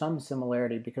like there's some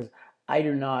similarity, because I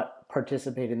do not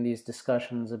participate in these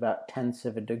discussions about tenths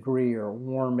of a degree or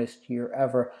warmest year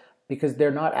ever, because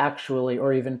they're not actually,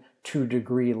 or even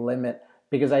 2-degree limit,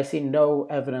 because I see no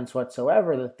evidence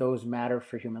whatsoever that those matter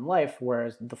for human life,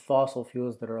 whereas the fossil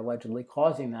fuels that are allegedly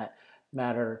causing that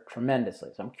matter tremendously.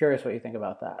 So I'm curious what you think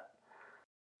about that.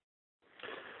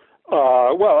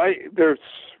 There's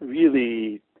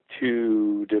really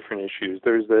two different issues.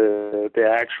 There's the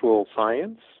actual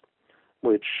science,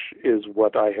 which is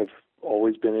what I have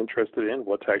always been interested in,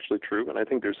 what's actually true. And I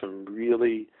think there's some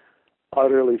really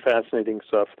utterly fascinating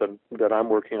stuff that I'm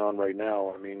working on right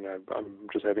now. I mean, I'm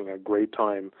just having a great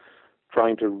time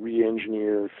trying to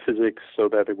re-engineer physics so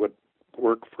that it would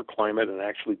work for climate and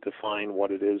actually define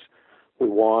what it is we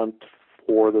want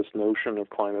for this notion of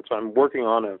climate. So I'm working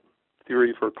on a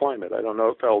theory for climate. I don't know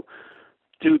if I'll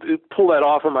pull that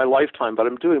off in my lifetime, but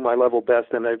I'm doing my level best,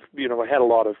 and I had a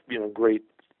lot of great,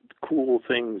 cool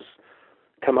things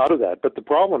come out of that. But the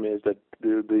problem is that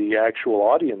the actual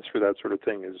audience for that sort of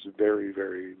thing is very,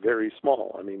 very, very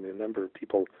small. I mean, the number of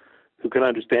people who can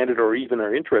understand it or even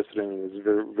are interested in it is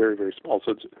very, very, very small.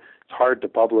 So it's hard to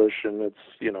publish, and it's,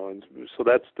 and so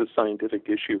that's the scientific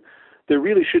issue. There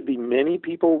really should be many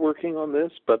people working on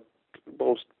this, but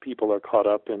most people are caught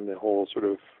up in the whole sort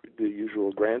of the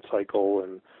usual grant cycle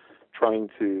and trying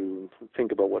to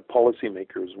think about what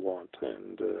policymakers want,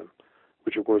 and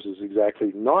which of course is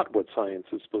exactly not what science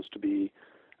is supposed to be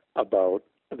about.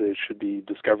 They should be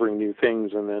discovering new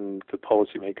things, and then the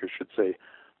policymakers should say,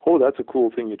 oh, that's a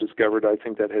cool thing you discovered. I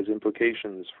think that has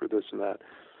implications for this and that.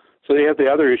 So you have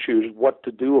the other issues, what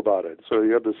to do about it. So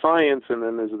you have the science, and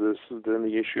then there's then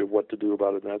the issue of what to do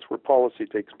about it, and that's where policy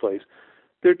takes place.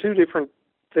 They're two different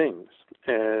things,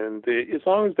 and as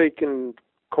long as they can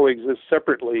coexist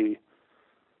separately,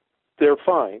 they're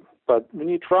fine. But when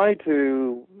you try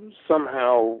to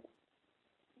somehow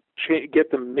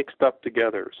get them mixed up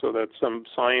together, so that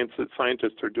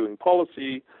scientists are doing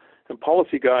policy, and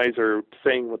policy guys are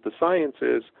saying what the science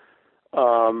is,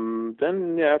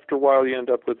 then after a while you end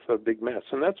up with a big mess.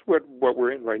 And that's what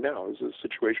we're in right now, is a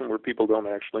situation where people don't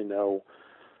actually know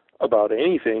about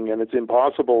anything, and it's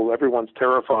impossible. Everyone's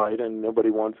terrified, and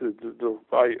nobody wants to.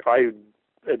 I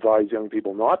advise young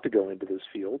people not to go into this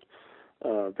field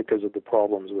because of the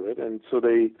problems with it, and so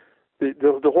the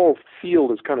whole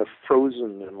field is kind of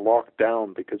frozen and locked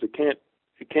down because it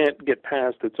can't get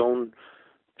past its own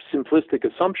simplistic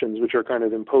assumptions, which are kind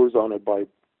of imposed on it by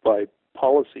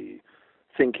policy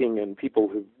thinking and people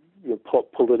who,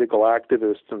 political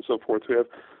activists and so forth, who have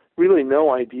really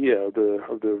no idea of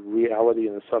the reality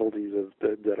and the subtleties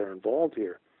that are involved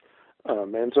here.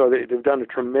 And so they've done a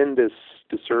tremendous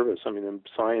disservice. I mean,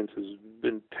 science has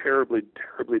been terribly,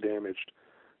 terribly damaged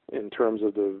in terms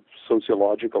of the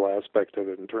sociological aspect of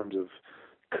it, in terms of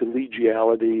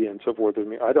collegiality and so forth. I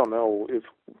mean, I don't know if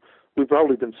we've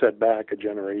probably been set back a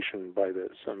generation by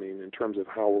this. I mean, in terms of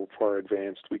how far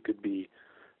advanced we could be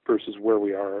versus where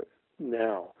we are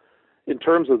now. In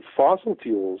terms of fossil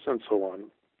fuels and so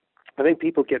on, I think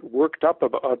people get worked up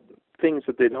about things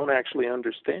that they don't actually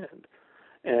understand.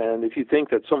 And if you think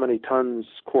that so many tons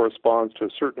corresponds to a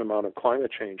certain amount of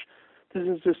climate change, this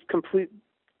is just complete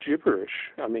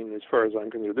gibberish. I mean, as far as I'm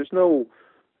concerned,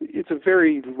 it's a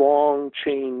very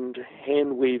long-chained,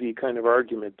 hand-wavy kind of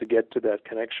argument to get to that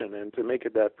connection, and to make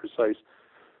it that precise,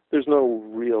 there's no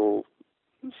real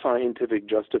scientific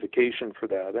justification for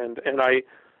that. And I,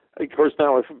 of course,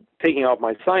 now if taking off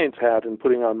my science hat and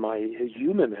putting on my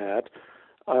human hat,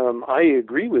 I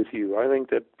agree with you. I think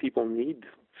that people need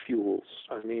fuels.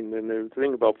 I mean, and the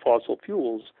thing about fossil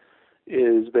fuels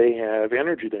is they have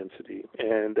energy density,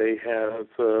 and they have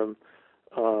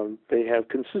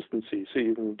consistency, so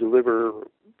you can deliver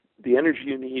the energy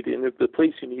you need in the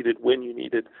place you need it when you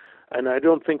need it. And I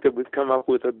don't think that we've come up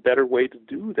with a better way to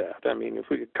do that. I mean, if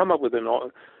we could come up with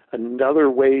another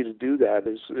way to do that,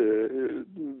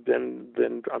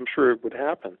 then I'm sure it would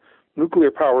happen.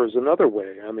 Nuclear power is another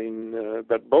way. I mean,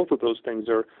 but both of those things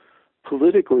are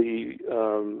politically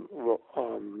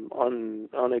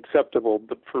unacceptable,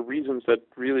 but for reasons that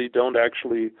really don't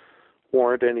actually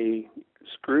warrant any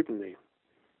scrutiny.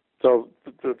 So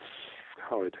that's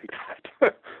how I take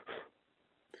that.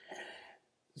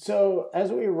 So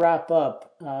as we wrap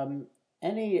up,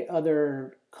 any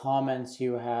other comments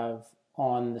you have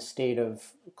on the state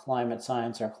of climate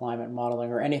science or climate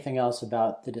modeling, or anything else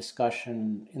about the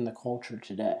discussion in the culture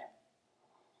today?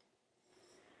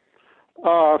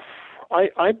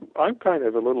 I'm kind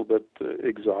of a little bit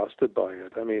exhausted by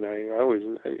it. I mean,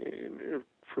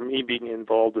 for me being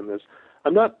involved in this,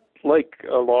 I'm not like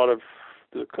a lot of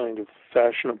the kind of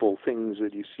fashionable things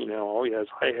that you see now. Oh yes,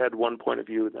 I had one point of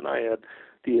view, and then I had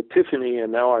the epiphany,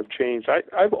 and now I've changed.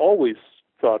 I've always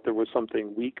thought there was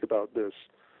something weak about this,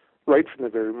 right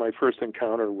from my first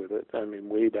encounter with it. I mean,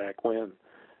 way back when.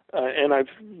 And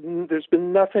there's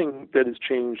been nothing that has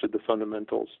changed at the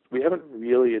fundamentals. We haven't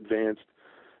really advanced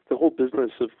the whole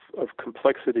business of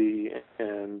complexity,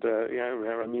 and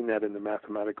I mean that in the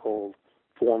mathematical,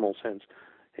 formal sense.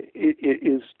 It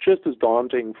is just as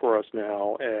daunting for us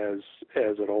now as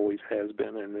it always has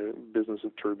been in the business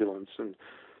of turbulence and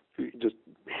just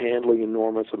handling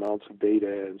enormous amounts of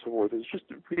data and so forth. It's just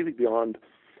really beyond.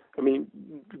 I mean,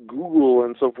 Google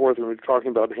and so forth, when we're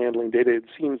talking about handling data, it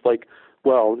seems like,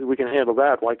 well, we can handle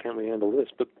that, why can't we handle this?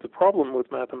 But the problem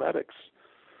with mathematics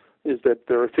is that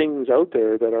there are things out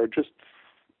there that are just,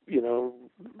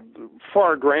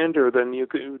 far grander than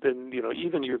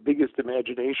even your biggest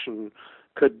imagination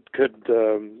could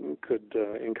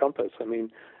encompass. I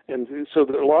mean, and so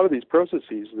a lot of these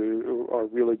processes are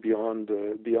really beyond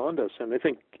us. And I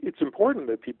think it's important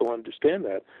that people understand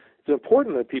that. It's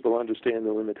important that people understand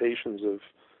the limitations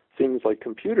things like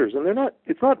computers, and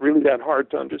it's not really that hard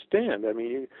to understand. I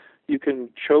mean, you can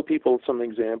show people some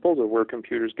examples of where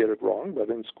computers get it wrong, but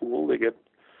in school they get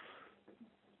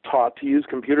taught to use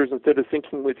computers instead of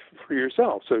thinking for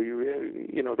yourself. So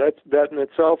that in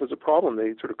itself is a problem.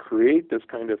 They sort of create this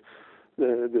kind of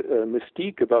the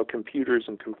mystique about computers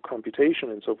and computation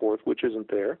and so forth, which isn't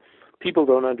there. People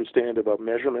don't understand about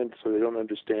measurement, so they don't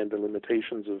understand the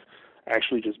limitations of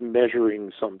actually just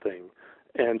measuring something,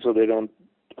 and so they don't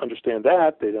understand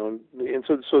that. And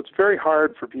so it's very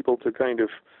hard for people to kind of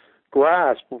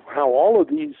grasp how all of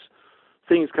these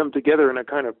things come together in a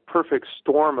kind of perfect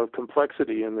storm of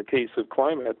complexity in the case of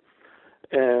climate,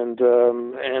 and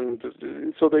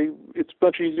so it's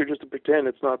much easier just to pretend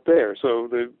it's not there. So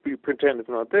you pretend it's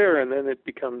not there, and then it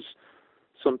becomes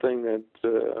something that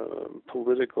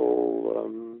political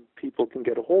people can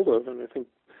get a hold of. And I think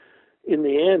in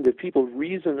the end, if people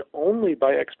reason only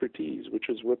by expertise, which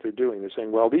is what they're doing, they're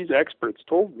saying, well, these experts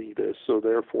told me this, so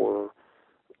therefore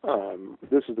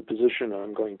this is the position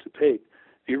I'm going to take.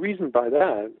 If you reason by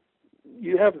that,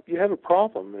 you have a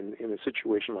problem in a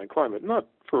situation like climate. Not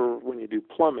for when you do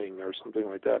plumbing or something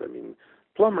like that. I mean,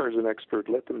 plumber is an expert.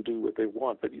 Let them do what they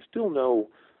want, but you still know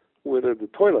whether the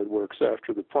toilet works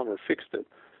after the plumber fixed it.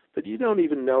 But you don't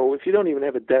even know, if you don't even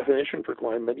have a definition for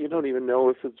climate, you don't even know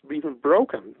if it's even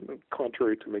broken,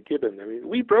 contrary to McKibben. I mean,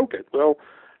 we broke it. Well,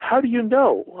 how do you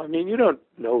know? I mean, you don't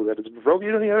know that it's broken.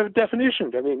 You don't even have a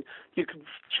definition. I mean, you can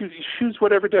choose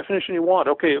whatever definition you want.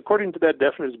 Okay, according to that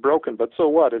definition, it's broken, but so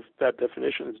what if that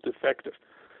definition is defective,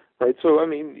 right? So, I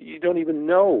mean, you don't even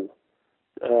know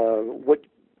what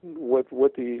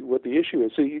the issue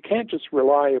is. So you can't just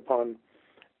rely upon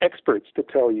experts to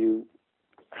tell you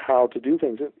how to do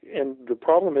things. And the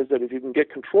problem is that if you can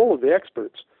get control of the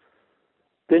experts,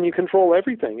 then you control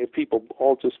everything if people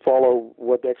all just follow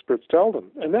what the experts tell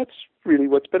them. And that's really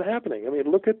what's been happening. I mean,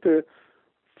 look at the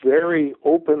very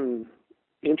open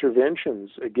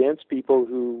interventions against people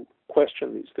who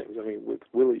question these things. I mean, with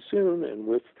Willie Soon and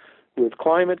with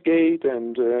ClimateGate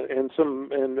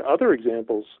and other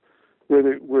examples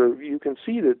where you can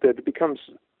see that it becomes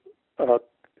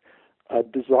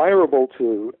desirable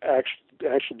to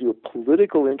actually do a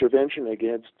political intervention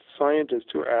against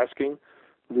scientists who are asking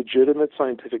legitimate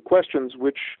scientific questions,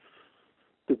 which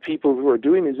the people who are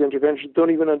doing these interventions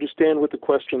don't even understand what the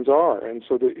questions are, and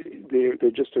so they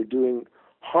just are doing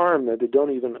harm that they don't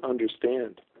even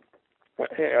understand.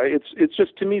 It's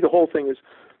just, to me, the whole thing is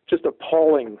just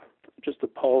appalling,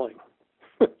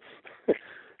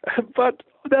 But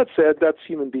that said, that's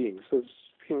human beings. Those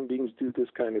human beings do this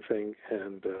kind of thing,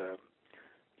 and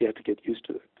you have to get used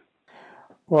to it.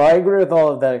 Well, I agree with all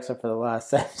of that except for the last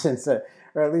sentence,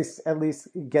 or at least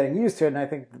getting used to it. And I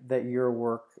think that your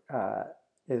work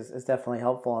is definitely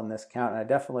helpful on this count. And I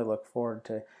definitely look forward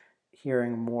to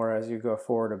hearing more as you go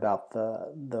forward about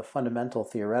the fundamental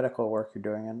theoretical work you're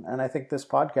doing. And I think this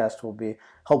podcast will be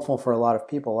helpful for a lot of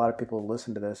people. A lot of people who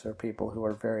listen to this are people who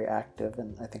are very active,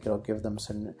 and I think it'll give them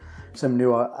some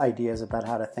new ideas about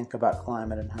how to think about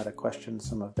climate and how to question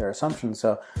some of their assumptions.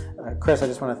 So, Chris, I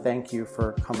just want to thank you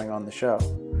for coming on the show.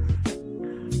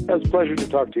 It was a pleasure to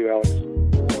talk to you, Alex.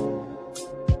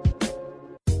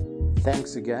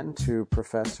 Thanks again to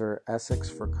Professor Essex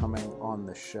for coming on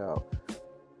the show.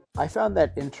 I found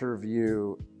that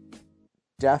interview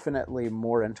definitely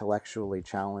more intellectually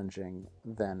challenging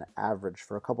than average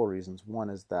for a couple of reasons. One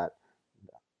is that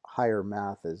higher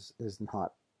math is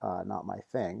not my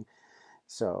thing.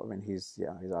 So, I mean, he's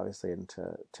obviously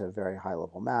into very high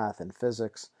level math and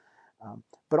physics,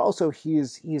 but also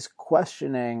he's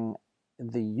questioning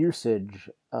the usage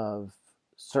of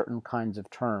certain kinds of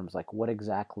terms, like what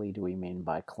exactly do we mean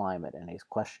by climate, and he's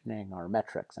questioning our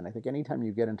metrics. And I think anytime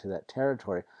you get into that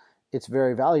territory, it's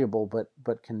very valuable,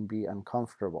 but can be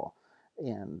uncomfortable.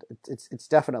 And it's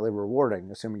definitely rewarding,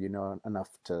 assuming you know enough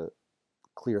to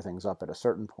clear things up at a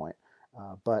certain point.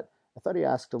 But I thought he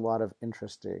asked a lot of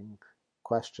interesting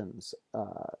questions,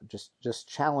 just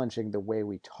challenging the way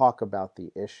we talk about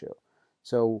the issue.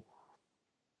 So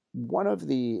one of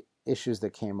the issues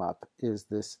that came up is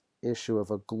this issue of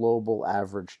a global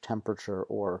average temperature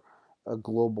or a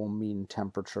global mean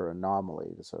temperature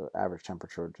anomaly. So average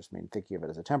temperature would just mean thinking of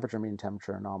it as a temperature. Mean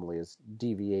temperature anomaly is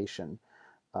deviation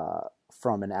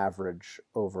from an average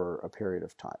over a period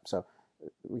of time. So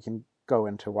we can go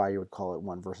into why you would call it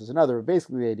one versus another, but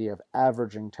basically the idea of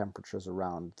averaging temperatures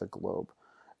around the globe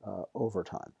over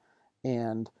time.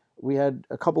 And we had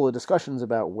a couple of discussions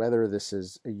about whether this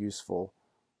is a useful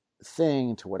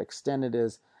thing, to what extent it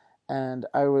is. And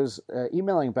I was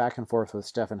emailing back and forth with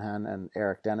Stefan Hahn and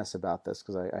Eric Dennis about this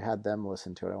because I had them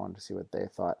listen to it. I wanted to see what they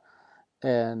thought.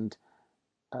 And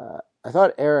I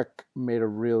thought Eric made a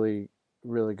really,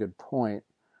 really good point.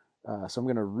 So I'm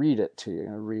going to read it to you. I'm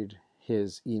going to read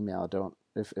his email.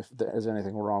 If there's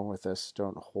anything wrong with this,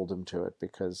 don't hold him to it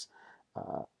because,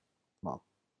 well,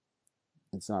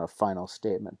 it's not a final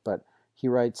statement. But he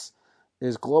writes,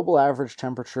 is global average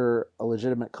temperature a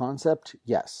legitimate concept?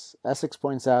 Yes. Essex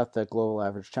points out that global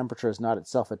average temperature is not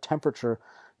itself a temperature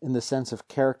in the sense of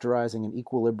characterizing an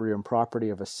equilibrium property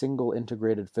of a single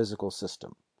integrated physical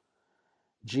system.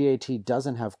 GAT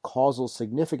doesn't have causal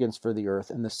significance for the Earth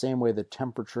in the same way the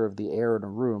temperature of the air in a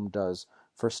room does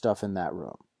for stuff in that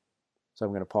room. So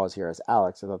I'm going to pause here as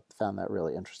Alex. Found that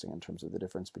really interesting in terms of the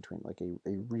difference between like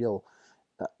a real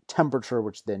temperature,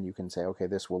 which then you can say, okay,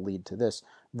 this will lead to this,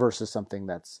 versus something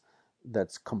that's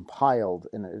compiled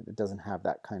and it doesn't have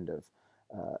that kind of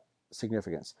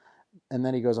significance. And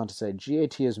then he goes on to say,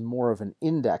 GAT is more of an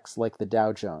index like the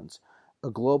Dow Jones,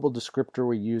 a global descriptor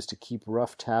we use to keep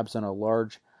rough tabs on a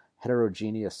large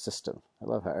heterogeneous system. I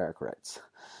love how Eric writes.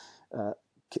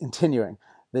 Continuing,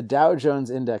 the Dow Jones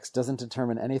Index doesn't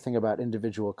determine anything about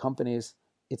individual companies.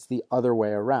 It's the other way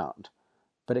around.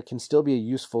 But it can still be a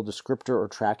useful descriptor or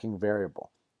tracking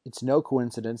variable. It's no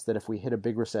coincidence that if we hit a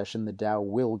big recession, the Dow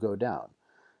will go down.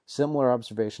 Similar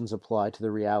observations apply to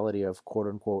the reality of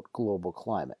quote-unquote global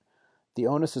climate. The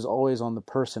onus is always on the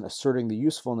person asserting the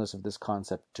usefulness of this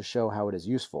concept to show how it is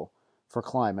useful. For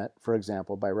climate, for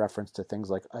example, by reference to things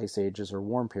like ice ages or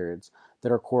warm periods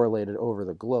that are correlated over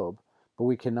the globe, but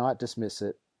we cannot dismiss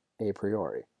it a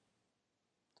priori.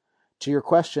 To your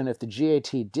question, if the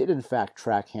GAT did in fact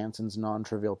track Hansen's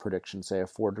non-trivial prediction, say a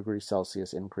 4 degrees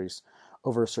Celsius increase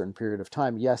over a certain period of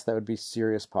time, yes, that would be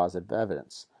serious positive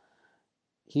evidence.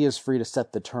 He is free to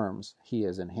set the terms, he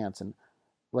is in Hansen,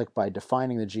 like by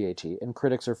defining the GAT, and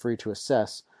critics are free to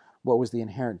assess what was the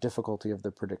inherent difficulty of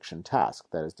the prediction task.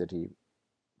 That is,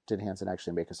 did Hansen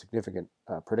actually make a significant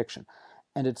prediction?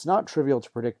 And it's not trivial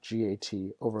to predict GAT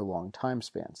over long time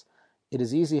spans. It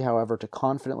is easy, however, to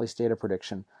confidently state a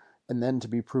prediction and then to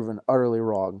be proven utterly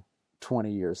wrong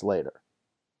 20 years later.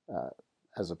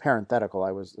 As a parenthetical,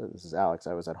 this is Alex,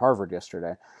 I was at Harvard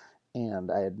yesterday,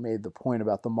 and I had made the point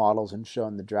about the models and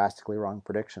shown the drastically wrong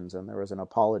predictions, and there was an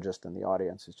apologist in the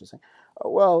audience who's just saying, oh,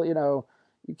 well,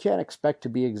 you can't expect to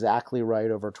be exactly right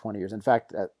over 20 years. In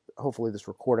fact, hopefully this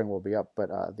recording will be up, but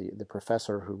the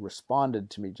professor who responded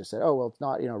to me just said, oh, well, it's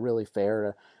not really fair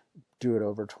to do it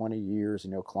over 20 years.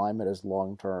 Climate is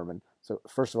long term. And so,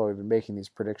 first of all, we've been making these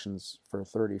predictions for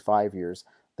 35 years.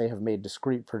 They have made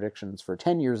discrete predictions for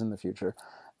 10 years in the future.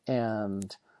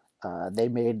 And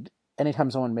anytime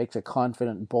someone makes a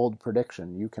confident, bold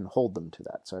prediction, you can hold them to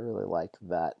that. So I really like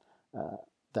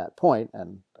that point,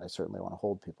 and I certainly want to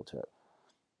hold people to it.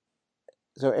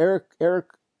 So Eric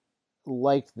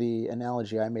liked the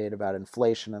analogy I made about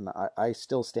inflation, and I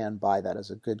still stand by that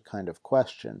as a good kind of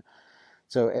question.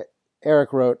 So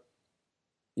Eric wrote,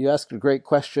 you asked a great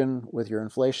question with your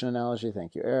inflation analogy.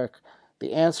 Thank you, Eric.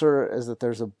 The answer is that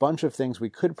there's a bunch of things we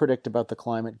could predict about the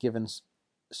climate given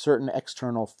certain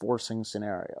external forcing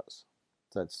scenarios.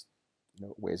 That's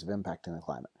ways of impacting the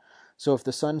climate. So if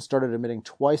the sun started emitting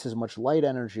twice as much light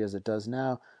energy as it does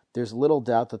now, there's little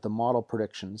doubt that the model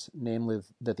predictions, namely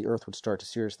that the Earth would start to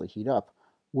seriously heat up,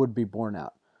 would be borne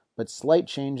out. But slight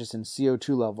changes in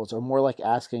CO2 levels are more like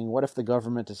asking, what if the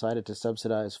government decided to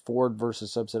subsidize Ford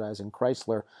versus subsidizing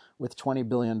Chrysler with $20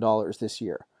 billion this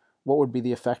year? What would be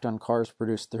the effect on cars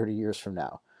produced 30 years from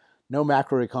now? No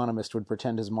macroeconomist would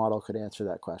pretend his model could answer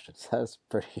that question. So that's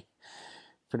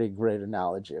pretty great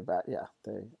analogy about,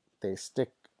 they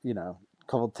stick, a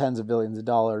couple tens of billions of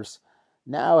dollars.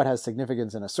 Now it has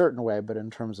significance in a certain way, but in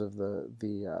terms of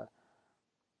the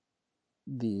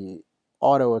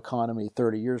auto economy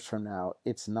 30 years from now,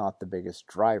 it's not the biggest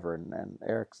driver. And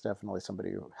Eric's definitely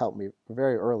somebody who helped me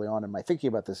very early on in my thinking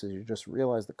about this, is you just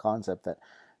realize the concept that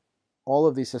all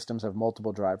of these systems have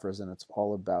multiple drivers, and it's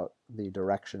all about the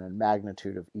direction and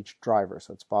magnitude of each driver.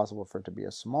 So it's possible for it to be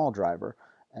a small driver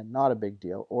and not a big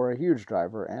deal, or a huge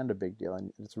driver and a big deal.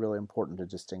 And it's really important to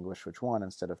distinguish which one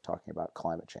instead of talking about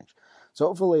climate change. So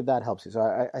hopefully that helps you.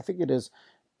 So I think it is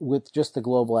with just the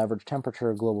global average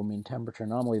temperature, global mean temperature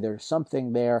anomaly, there's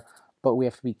something there, but we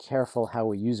have to be careful how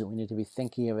we use it. We need to be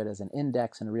thinking of it as an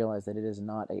index and realize that it is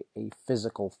not a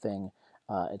physical thing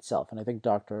itself. And I think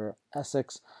Dr.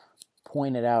 Essex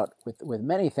pointed out with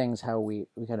many things how we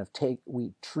kind of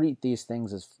we treat these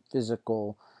things as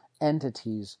physical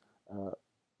entities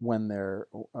when they're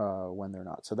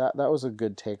not. So that was a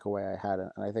good takeaway I had,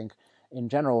 and I think in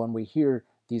general when we hear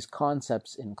these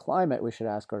concepts in climate, we should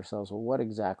ask ourselves, well, what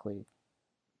exactly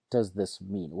does this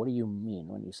mean? What do you mean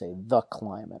when you say the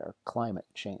climate or climate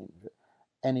change?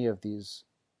 Any of these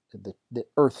the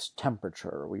Earth's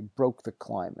temperature, we broke the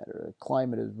climate, or the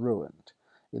climate is ruined.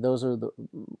 Those are the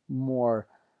more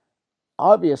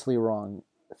obviously wrong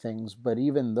things, but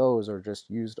even those are just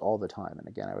used all the time. And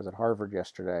again, I was at Harvard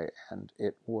yesterday, and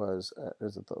it was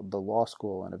the law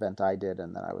school, an event I did,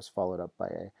 and then I was followed up by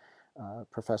a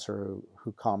professor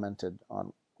who commented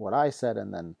on what I said,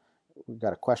 and then we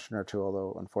got a question or two,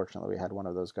 although unfortunately we had one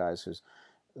of those guys who's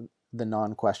the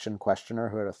non-question questioner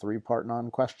who had a three-part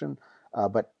non-question,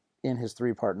 but in his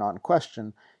three-part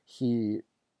non-question, he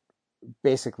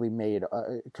basically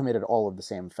committed all of the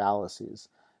same fallacies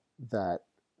that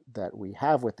we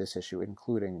have with this issue,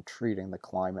 including treating the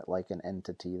climate like an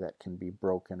entity that can be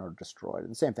broken or destroyed.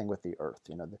 And the same thing with the Earth.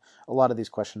 A lot of these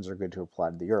questions are good to apply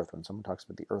to the Earth. When someone talks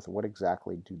about the Earth, what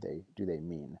exactly do they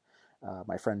mean?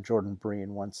 My friend Jordan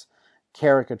Breen once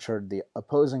caricatured the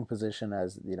opposing position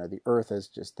as the Earth as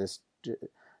just this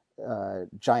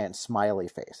giant smiley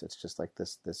face. It's just like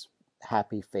this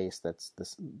happy face that's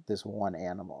this one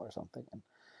animal or something, and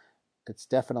it's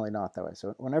definitely not that way.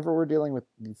 So whenever we're dealing with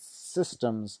these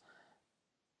systems,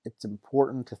 it's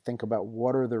important to think about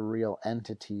what are the real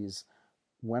entities.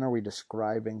 When are we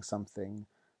describing something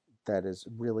that is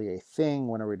really a thing?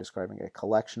 When are we describing a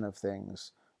collection of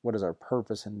things? What is our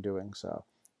purpose in doing so?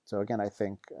 So again, I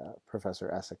think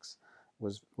Professor Essex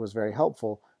was very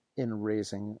helpful in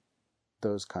raising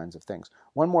those kinds of things.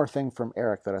 One more thing from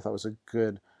Eric that I thought was a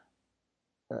good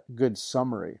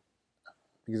summary,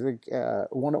 because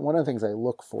one of the things I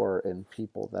look for in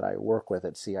people that I work with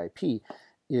at CIP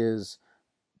is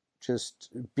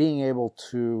just being able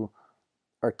to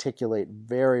articulate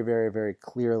very, very, very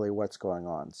clearly what's going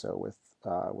on. So with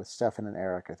Stefan and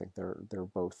Eric, I think they're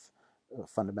both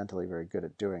fundamentally very good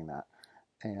at doing that.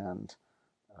 And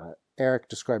Eric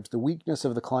describes the weakness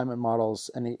of the climate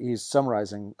models, and he's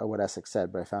summarizing what Essex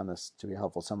said, but I found this to be a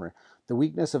helpful summary. The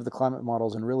weakness of the climate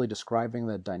models in really describing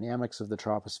the dynamics of the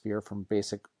troposphere from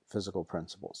basic physical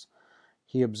principles.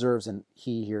 He observes, and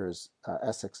he here is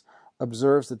Essex,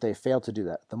 observes that they fail to do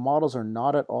that. The models are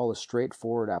not at all a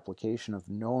straightforward application of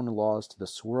known laws to the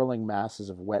swirling masses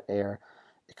of wet air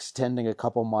extending a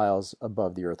couple miles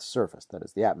above the Earth's surface, that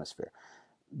is, the atmosphere.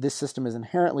 This system is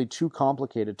inherently too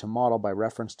complicated to model by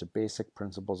reference to basic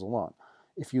principles alone.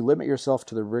 If you limit yourself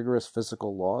to the rigorous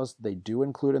physical laws they do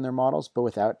include in their models, but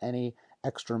without any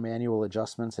extra manual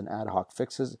adjustments and ad hoc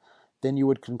fixes, then you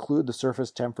would conclude the surface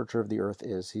temperature of the Earth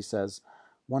is, he says,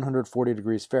 140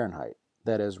 degrees Fahrenheit.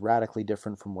 That is radically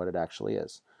different from what it actually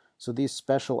is. So these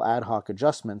special ad hoc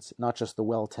adjustments, not just the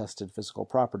well-tested physical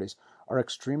properties, are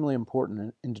extremely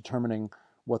important in determining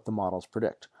what the models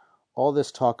predict. All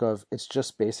this talk of it's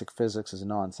just basic physics is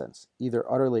nonsense, either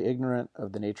utterly ignorant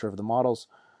of the nature of the models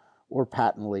or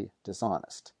patently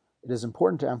dishonest. It is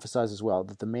important to emphasize as well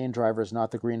that the main driver is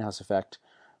not the greenhouse effect,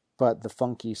 but the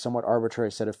funky, somewhat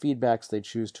arbitrary set of feedbacks they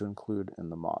choose to include in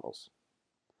the models.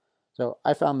 So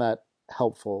I found that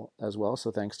helpful as well, so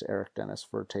thanks to Eric Dennis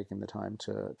for taking the time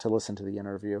to listen to the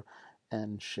interview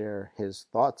and share his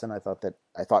thoughts. And I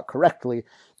thought correctly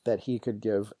that he could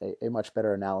give a much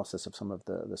better analysis of some of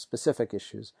the specific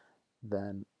issues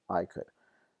than I could.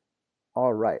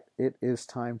 All right, it is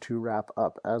time to wrap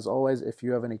up. As always, if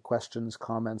you have any questions,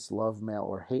 comments, love mail,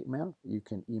 or hate mail, you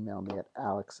can email me at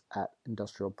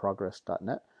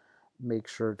alex@industrialprogress.net. Make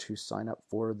sure to sign up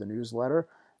for the newsletter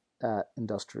at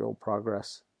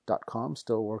industrialprogress.com.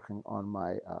 Still working on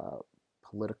my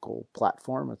political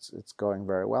platform. It's going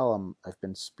very well. I've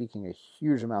been speaking a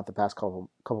huge amount the past couple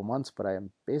months, but I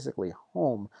am basically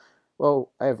home.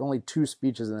 Well, I have only 2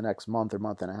 speeches in the next month or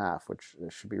month and a half, which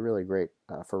should be really great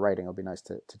for writing. It'll be nice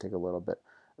to take a little bit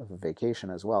of a vacation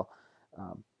as well.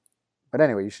 But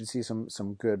anyway, you should see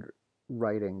some good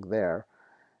writing there.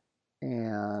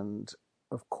 And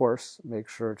of course, make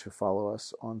sure to follow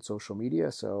us on social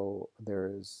media. So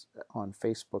there is on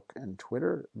Facebook and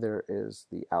Twitter, there is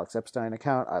the Alex Epstein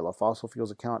account, I Love Fossil Fuels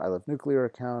account, I Love Nuclear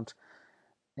account,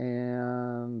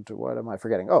 and what am I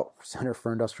forgetting? Oh, Center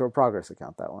for Industrial Progress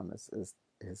account. That one is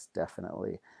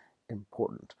definitely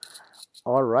important.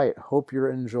 All right. Hope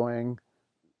you're enjoying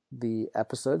the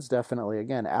episodes. Definitely,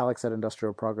 again,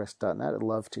 alex@industrialprogress.net. I'd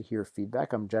love to hear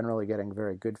feedback. I'm generally getting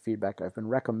very good feedback. I've been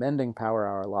recommending Power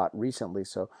Hour a lot recently,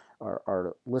 so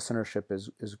our listenership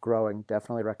is growing.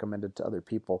 Definitely recommended to other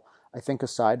people. I think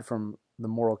aside from the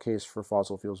Moral Case for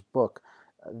Fossil Fuels book,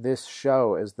 this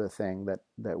show is the thing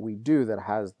that we do that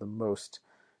has the most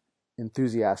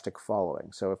enthusiastic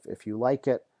following. So if you like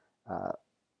it,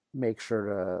 make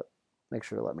sure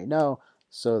to let me know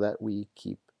so that we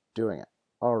keep doing it.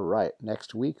 All right,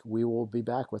 next week we will be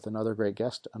back with another great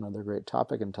guest, another great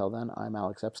topic. Until then, I'm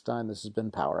Alex Epstein. This has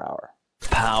been Power Hour.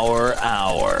 Power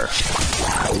Hour.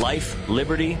 Life,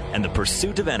 liberty, and the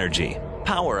pursuit of energy.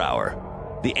 Power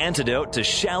Hour. The antidote to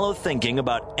shallow thinking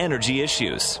about energy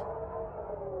issues.